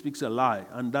speaks a lie,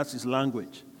 and that's his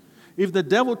language. If the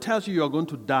devil tells you you're going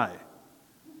to die,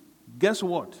 guess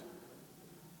what?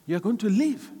 You're going to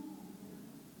live.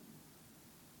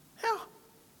 Yeah.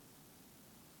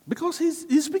 Because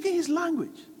he's speaking his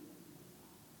language.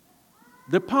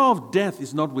 The power of death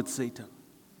is not with Satan.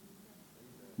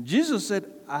 Jesus said,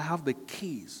 I have the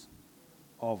keys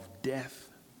of death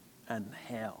and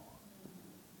hell.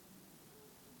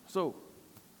 So,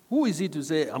 who is he to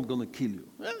say, I'm going to kill you?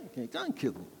 He can't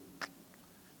kill me.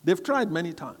 They've tried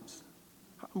many times.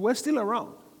 We're still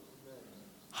around.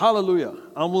 Hallelujah.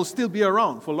 And we'll still be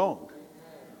around for long.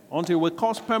 Until we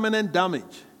cause permanent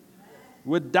damage.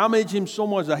 We'll damage him so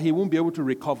much that he won't be able to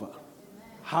recover.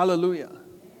 Hallelujah.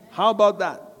 How about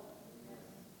that?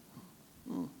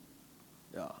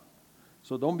 Yeah.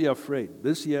 So don't be afraid.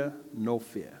 This year, no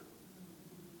fear.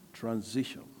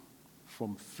 Transition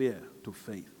from fear to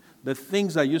faith. The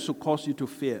things that used to cause you to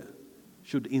fear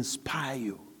should inspire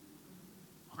you.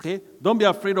 Okay? Don't be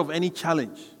afraid of any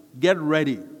challenge. Get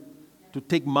ready to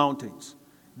take mountains.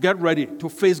 Get ready to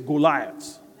face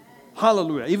Goliaths.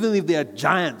 Hallelujah. Even if they are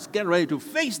giants, get ready to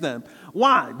face them.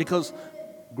 Why? Because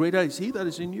greater is he that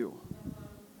is in you.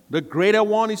 The greater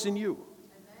one is in you.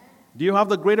 Do you have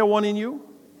the greater one in you?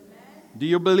 Do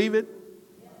you believe it?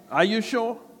 Are you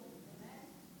sure?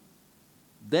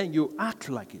 Then you act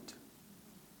like it.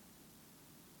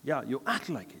 Yeah, you act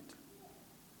like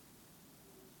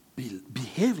it.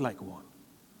 Behave like one.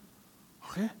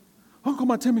 Okay? Don't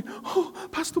come and tell me, oh,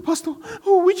 Pastor,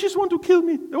 oh, witches want to kill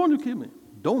me. They want to kill me.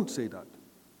 Don't say that.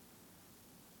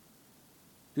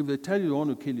 If they tell you they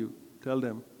want to kill you, tell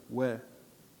them where.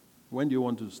 When do you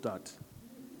want to start?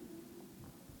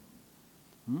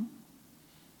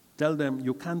 Tell them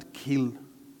you can't kill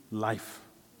life.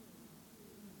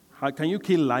 How can you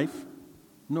kill life?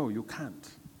 No, you can't.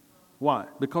 Why?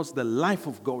 Because the life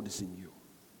of God is in you.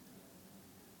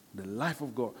 The life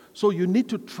of God. So you need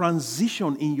to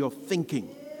transition in your thinking.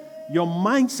 Your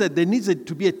mindset, there needs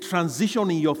to be a transition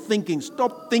in your thinking.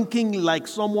 Stop thinking like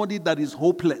somebody that is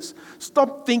hopeless.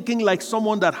 Stop thinking like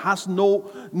someone that has no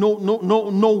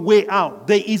way out.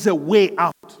 There is a way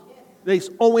out. There is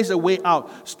always a way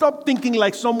out. Stop thinking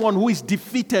like someone who is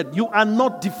defeated. You are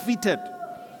not defeated.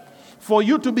 For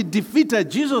you to be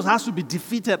defeated, Jesus has to be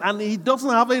defeated, and he doesn't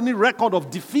have any record of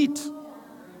defeat.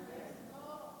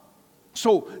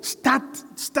 So start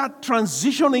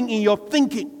transitioning in your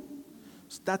thinking.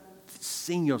 Start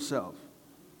seeing yourself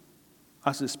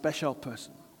as a special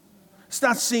person.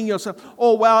 Start seeing yourself,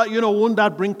 oh, well, won't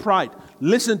that bring pride?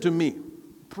 Listen to me.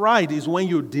 Pride is when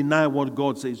you deny what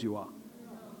God says you are.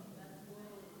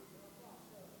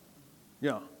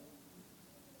 Yeah.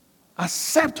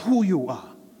 Accept who you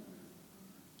are.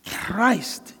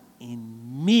 Christ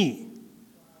in me.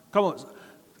 Come on.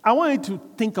 I want you to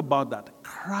think about that.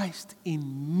 Christ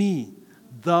in me,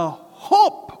 the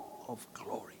hope of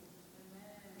glory.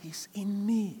 He's in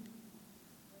me.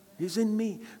 He's in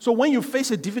me. So when you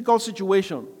face a difficult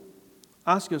situation,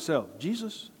 ask yourself,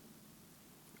 Jesus,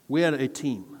 we are a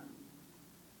team.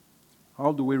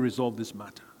 How do we resolve this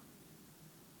matter?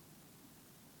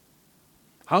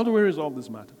 How do we resolve this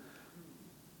matter?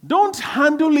 Don't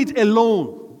handle it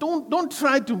alone. Don't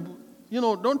try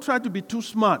to be too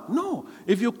smart. No,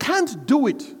 if you can't do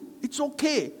it, it's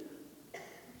okay.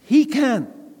 He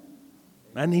can.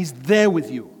 And he's there with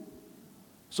you.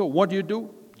 So what do?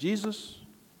 Jesus,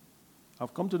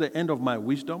 I've come to the end of my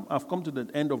wisdom. I've come to the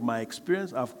end of my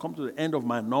experience. I've come to the end of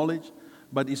my knowledge.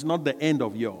 But it's not the end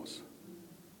of yours.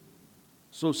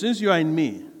 So since you are in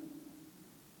me,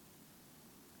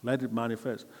 let it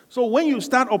manifest. So when you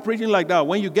start operating like that,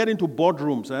 when you get into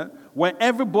boardrooms, where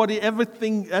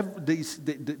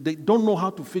they don't know how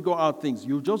to figure out things,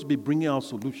 you'll just be bringing out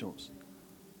solutions.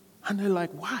 And they're like,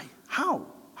 why? How?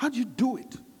 How do you do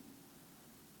it?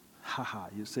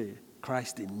 You say,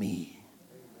 Christ in me,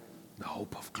 the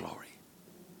hope of glory.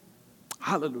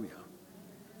 Hallelujah.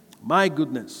 My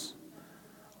goodness.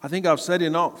 I think I've said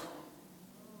enough.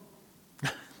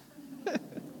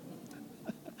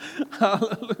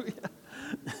 Hallelujah.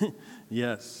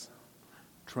 Yes.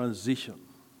 Transition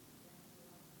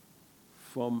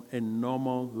from a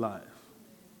normal life,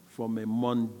 from a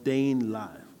mundane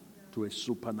life to a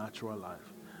supernatural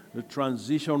life. The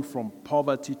transition from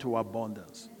poverty to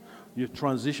abundance. You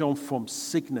transition from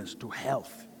sickness to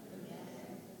health.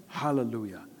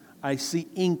 Hallelujah. I see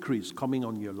increase coming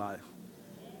on your life.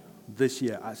 This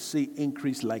year, I see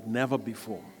increase like never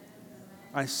before.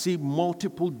 I see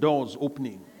multiple doors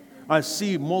opening. I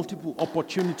see multiple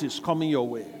opportunities coming your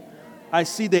way. I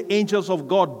see the angels of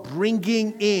God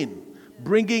bringing in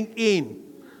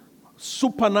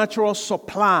supernatural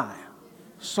supply.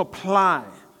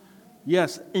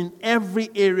 Yes, in every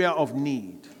area of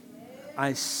need.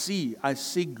 I see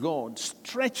God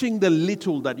stretching the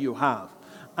little that you have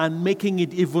and making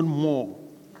it even more.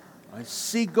 I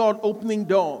see God opening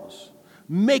doors,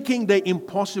 making the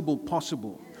impossible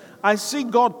possible. I see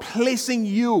God placing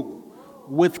you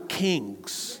with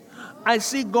kings. I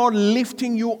see God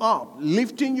lifting you up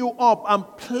and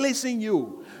placing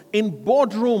you in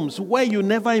boardrooms where you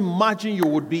never imagined you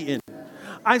would be in.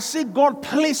 I see God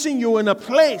placing you in a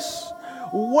place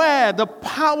where the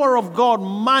power of God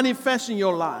manifests in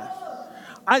your life.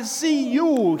 I see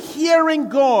you hearing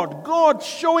God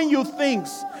showing you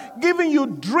things, giving you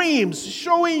dreams,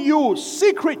 showing you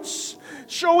secrets,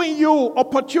 showing you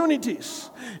opportunities,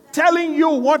 telling you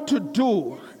what to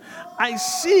do. I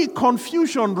see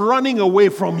confusion running away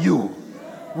from you,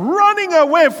 running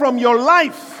away from your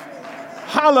life.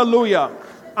 Hallelujah.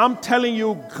 I'm telling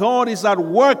you, God is at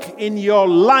work in your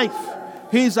life.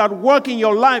 He's at work in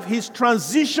your life. He's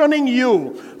transitioning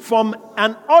you from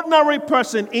an ordinary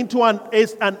person into an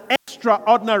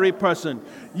extraordinary person.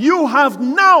 You have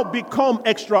now become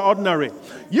extraordinary.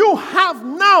 You have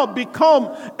now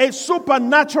become a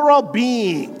supernatural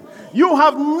being. You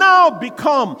have now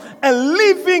become a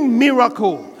living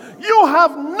miracle. You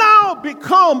have now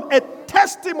become a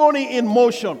testimony in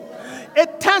motion. A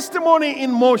testimony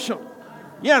in motion.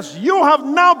 Yes, you have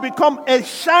now become a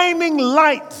shining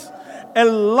light. A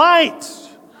light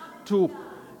to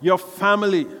your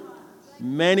family.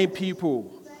 Many people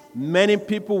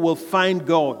will find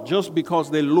God just because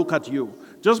they look at you.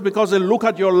 Just because they look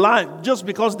at your life, just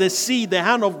because they see the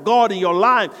hand of God in your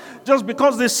life, just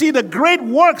because they see the great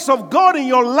works of God in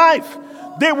your life,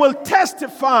 they will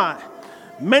testify.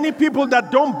 Many people that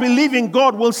don't believe in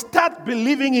God will start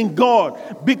believing in God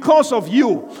because of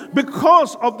you,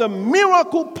 because of the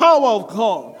miracle power of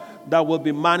God that will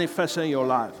be manifested in your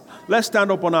life. Let's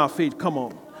stand up on our feet. Come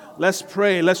on. Let's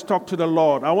pray. Let's talk to the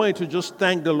Lord. I want you to just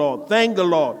thank the Lord. Thank the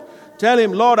Lord. Tell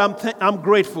him, Lord, I'm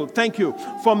grateful. Thank you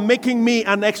for making me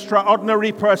an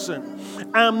extraordinary person.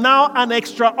 I'm now an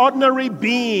extraordinary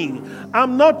being.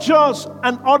 I'm not just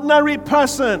an ordinary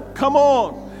person. Come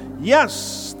on.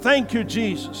 Yes. Thank you,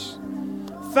 Jesus.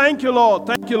 Thank you, Lord.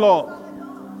 Thank you, Lord.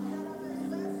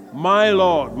 My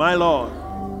Lord, my Lord.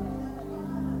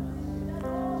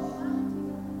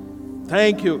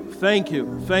 Thank you, thank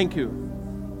you, thank you.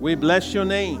 We bless your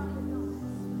name.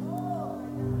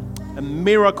 A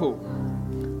miracle,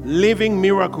 living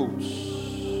miracles.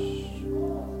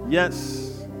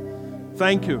 Yes,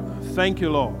 thank you,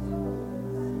 Lord.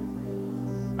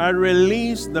 I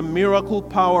release the miracle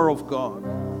power of God,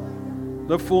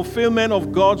 the fulfillment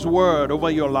of God's word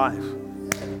over your life.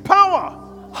 Power,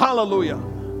 hallelujah.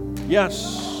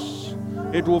 Yes,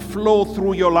 it will flow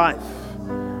through your life.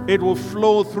 It will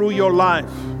flow through your life.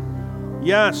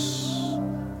 Yes,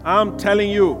 I'm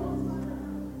telling you,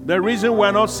 the reason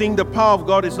we're not seeing the power of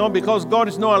God is not because God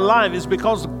is not alive. It's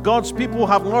because God's people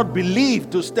have not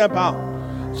believed to step out.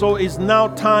 So it's now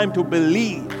time to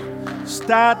believe.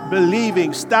 Start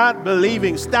believing, start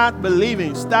believing, start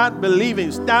believing, start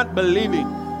believing, start believing.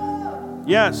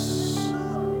 Yes,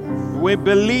 we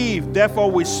believe,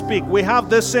 therefore we speak. We have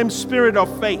the same spirit of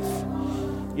faith.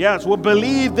 Yes, we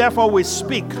believe, therefore we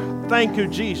speak. Thank you,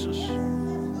 Jesus.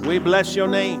 We bless your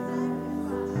name.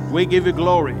 We give you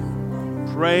glory,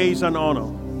 praise, and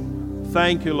honor.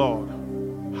 Thank you, Lord.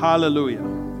 Hallelujah.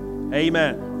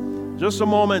 Amen. Just a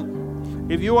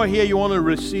moment. If you are here, you want to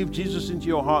receive Jesus into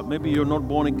your heart. Maybe you're not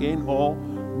born again, or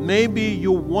maybe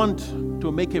you want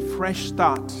to make a fresh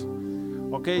start.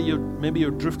 Okay, maybe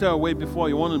you drifted away before.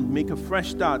 You want to make a fresh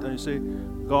start, and you say,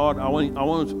 God,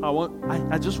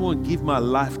 I just want to give my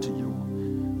life to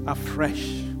you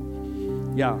afresh.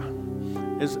 Yeah,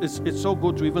 it's so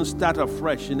good to even start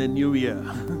afresh in a new year.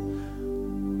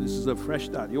 This is a fresh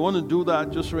start. You want to do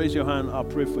that? Just raise your hand. I'll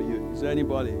pray for you. Is there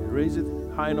anybody? Raise it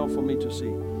high enough for me to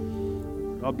see.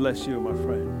 God bless you, my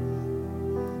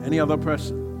friend. Any other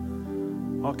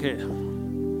person? Okay.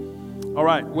 All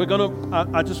right.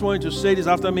 I just want you to say this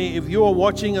after me. If you are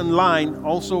watching online,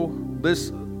 also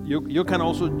this. You can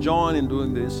also join in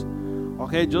doing this.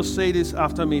 Okay, just say this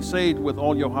after me. Say it with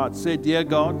all your heart. Say, dear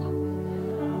God,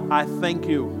 I thank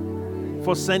you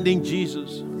for sending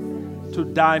Jesus to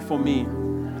die for me.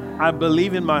 I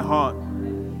believe in my heart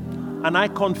and I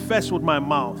confess with my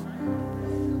mouth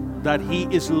that He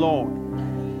is Lord.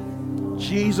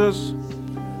 Jesus,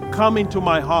 come into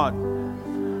my heart.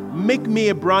 Make me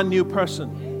a brand new person.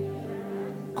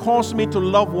 Cause me to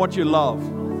love what you love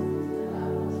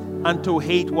and to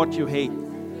hate what you hate.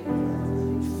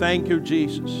 Thank you,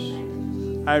 Jesus.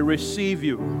 I receive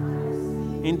you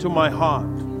into my heart.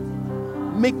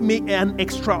 Make me an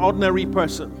extraordinary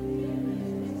person.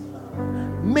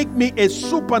 Make me a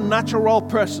supernatural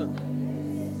person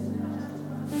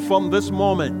from this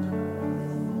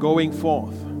moment going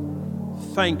forth.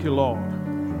 Thank you, Lord.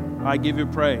 I give you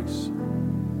praise.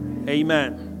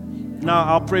 Amen. Now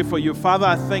I'll pray for you. Father,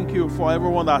 I thank you for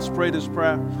everyone that's prayed this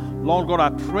prayer. Lord God, I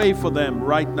pray for them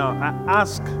right now. I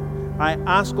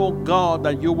ask, oh God,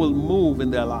 that you will move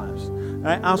in their lives.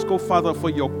 I ask, oh Father, for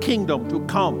your kingdom to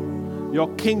come. Your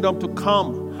kingdom to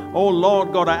come. Oh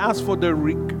Lord God, I ask for the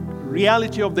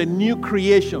reality of the new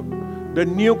creation. The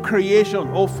new creation,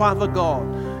 oh Father God,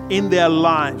 in their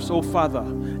lives, oh Father,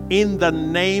 in the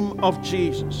name of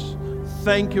Jesus.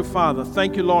 Thank you, Father.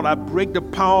 Thank you, Lord. I break the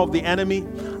power of the enemy.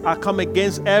 I come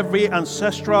against every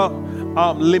ancestral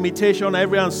limitation,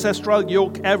 every ancestral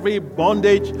yoke, every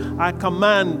bondage. I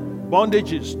command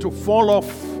bondages to fall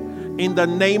off in the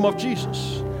name of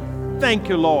Jesus. Thank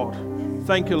you, Lord.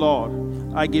 Thank you, Lord.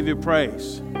 I give you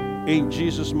praise in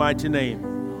Jesus' mighty name.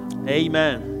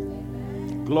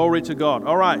 Amen. Glory to God.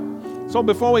 All right. So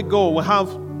before we go, we have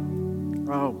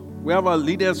our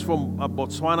leaders from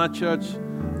Botswana Church.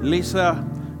 Lisa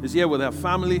is here with her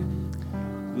family.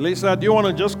 Lisa, do you want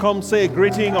to just come say a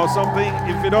greeting or something,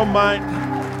 if you don't mind?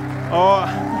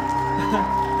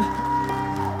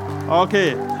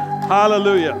 Okay.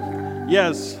 Hallelujah.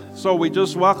 Yes. So we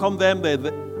just welcome them.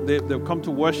 They've come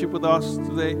to worship with us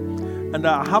today. And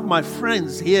I have my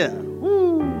friends here.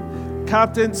 Woo.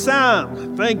 Captain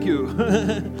Sam, thank you.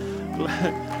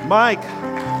 Mike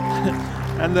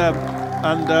and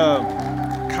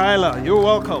Kyla, you're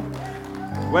welcome.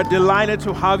 We're delighted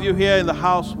to have you here in the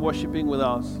house worshiping with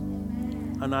us.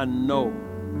 And I know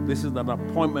this is an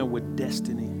appointment with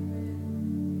destiny.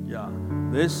 Yeah.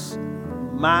 This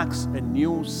marks a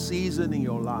new season in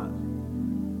your life.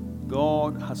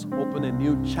 God has opened a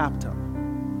new chapter.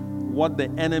 What the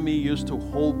enemy used to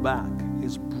hold back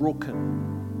is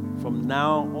broken from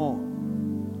now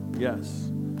on.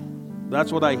 Yes.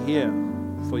 That's what I hear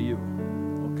for you.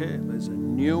 Okay? There's a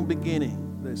new beginning.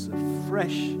 There's a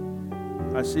fresh,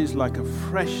 I see it's like a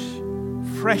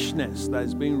freshness that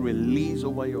is being released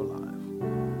over your life.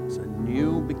 It's a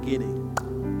new beginning.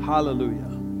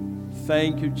 Hallelujah.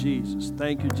 Thank you, Jesus.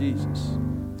 Thank you, Jesus.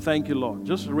 Thank you, Lord.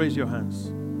 Just raise your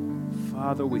hands.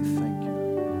 Father, we thank you.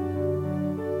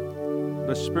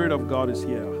 The Spirit of God is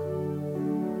here.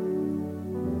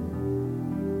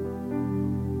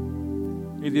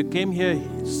 If you came here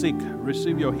sick,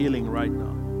 receive your healing right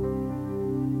now.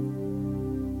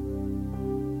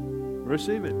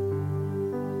 Receive it.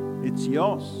 It's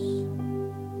yours.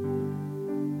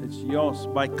 It's yours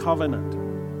by covenant.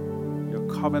 Your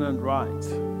covenant right.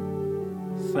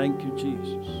 Thank you,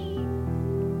 Jesus.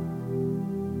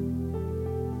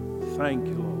 Thank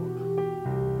you, Lord.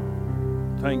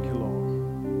 Thank you,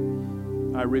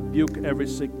 Lord. I rebuke every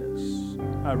sickness.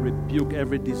 I rebuke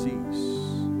every disease.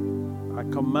 I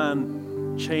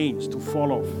command chains to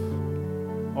fall off.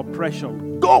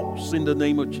 Oppression goes in the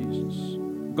name of Jesus.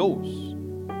 Goes.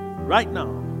 Right now.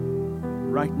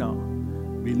 Right now.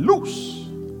 Be loose.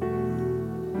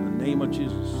 In the name of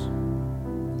Jesus.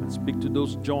 And speak to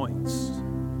those joints.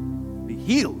 Be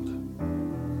healed.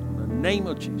 In the name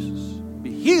of Jesus. Be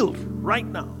healed right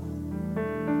now.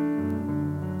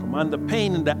 Command the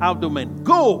pain in the abdomen.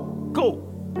 Go, go,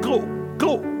 go,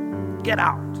 go. Get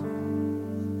out.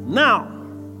 Now.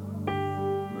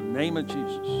 In the name of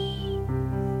Jesus.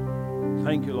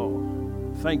 Thank you, Lord.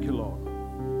 Thank you, Lord.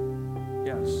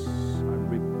 Yes. I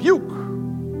rebuke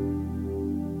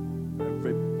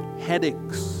every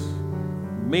headaches,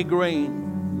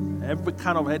 migraine, every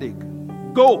kind of headache.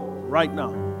 Go right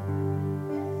now.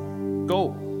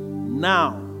 Go.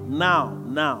 Now, now,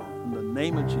 now, in the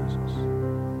name of Jesus.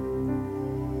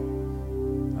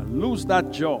 I lose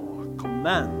that jaw.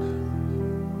 Command.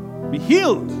 Be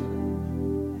healed.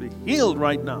 Be healed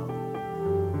right now.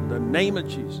 In the name of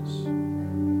Jesus.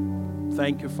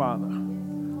 Thank you, Father.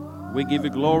 We give you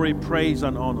glory, praise,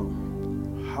 and honor.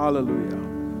 Hallelujah.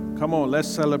 Come on, let's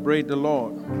celebrate the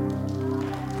Lord.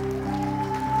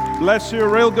 Bless you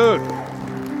real good.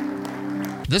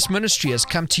 This ministry has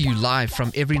come to you live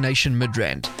from Every Nation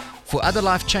Midrand. For other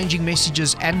life-changing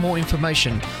messages and more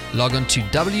information, log on to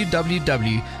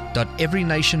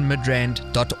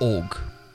www.everynationmidrand.org.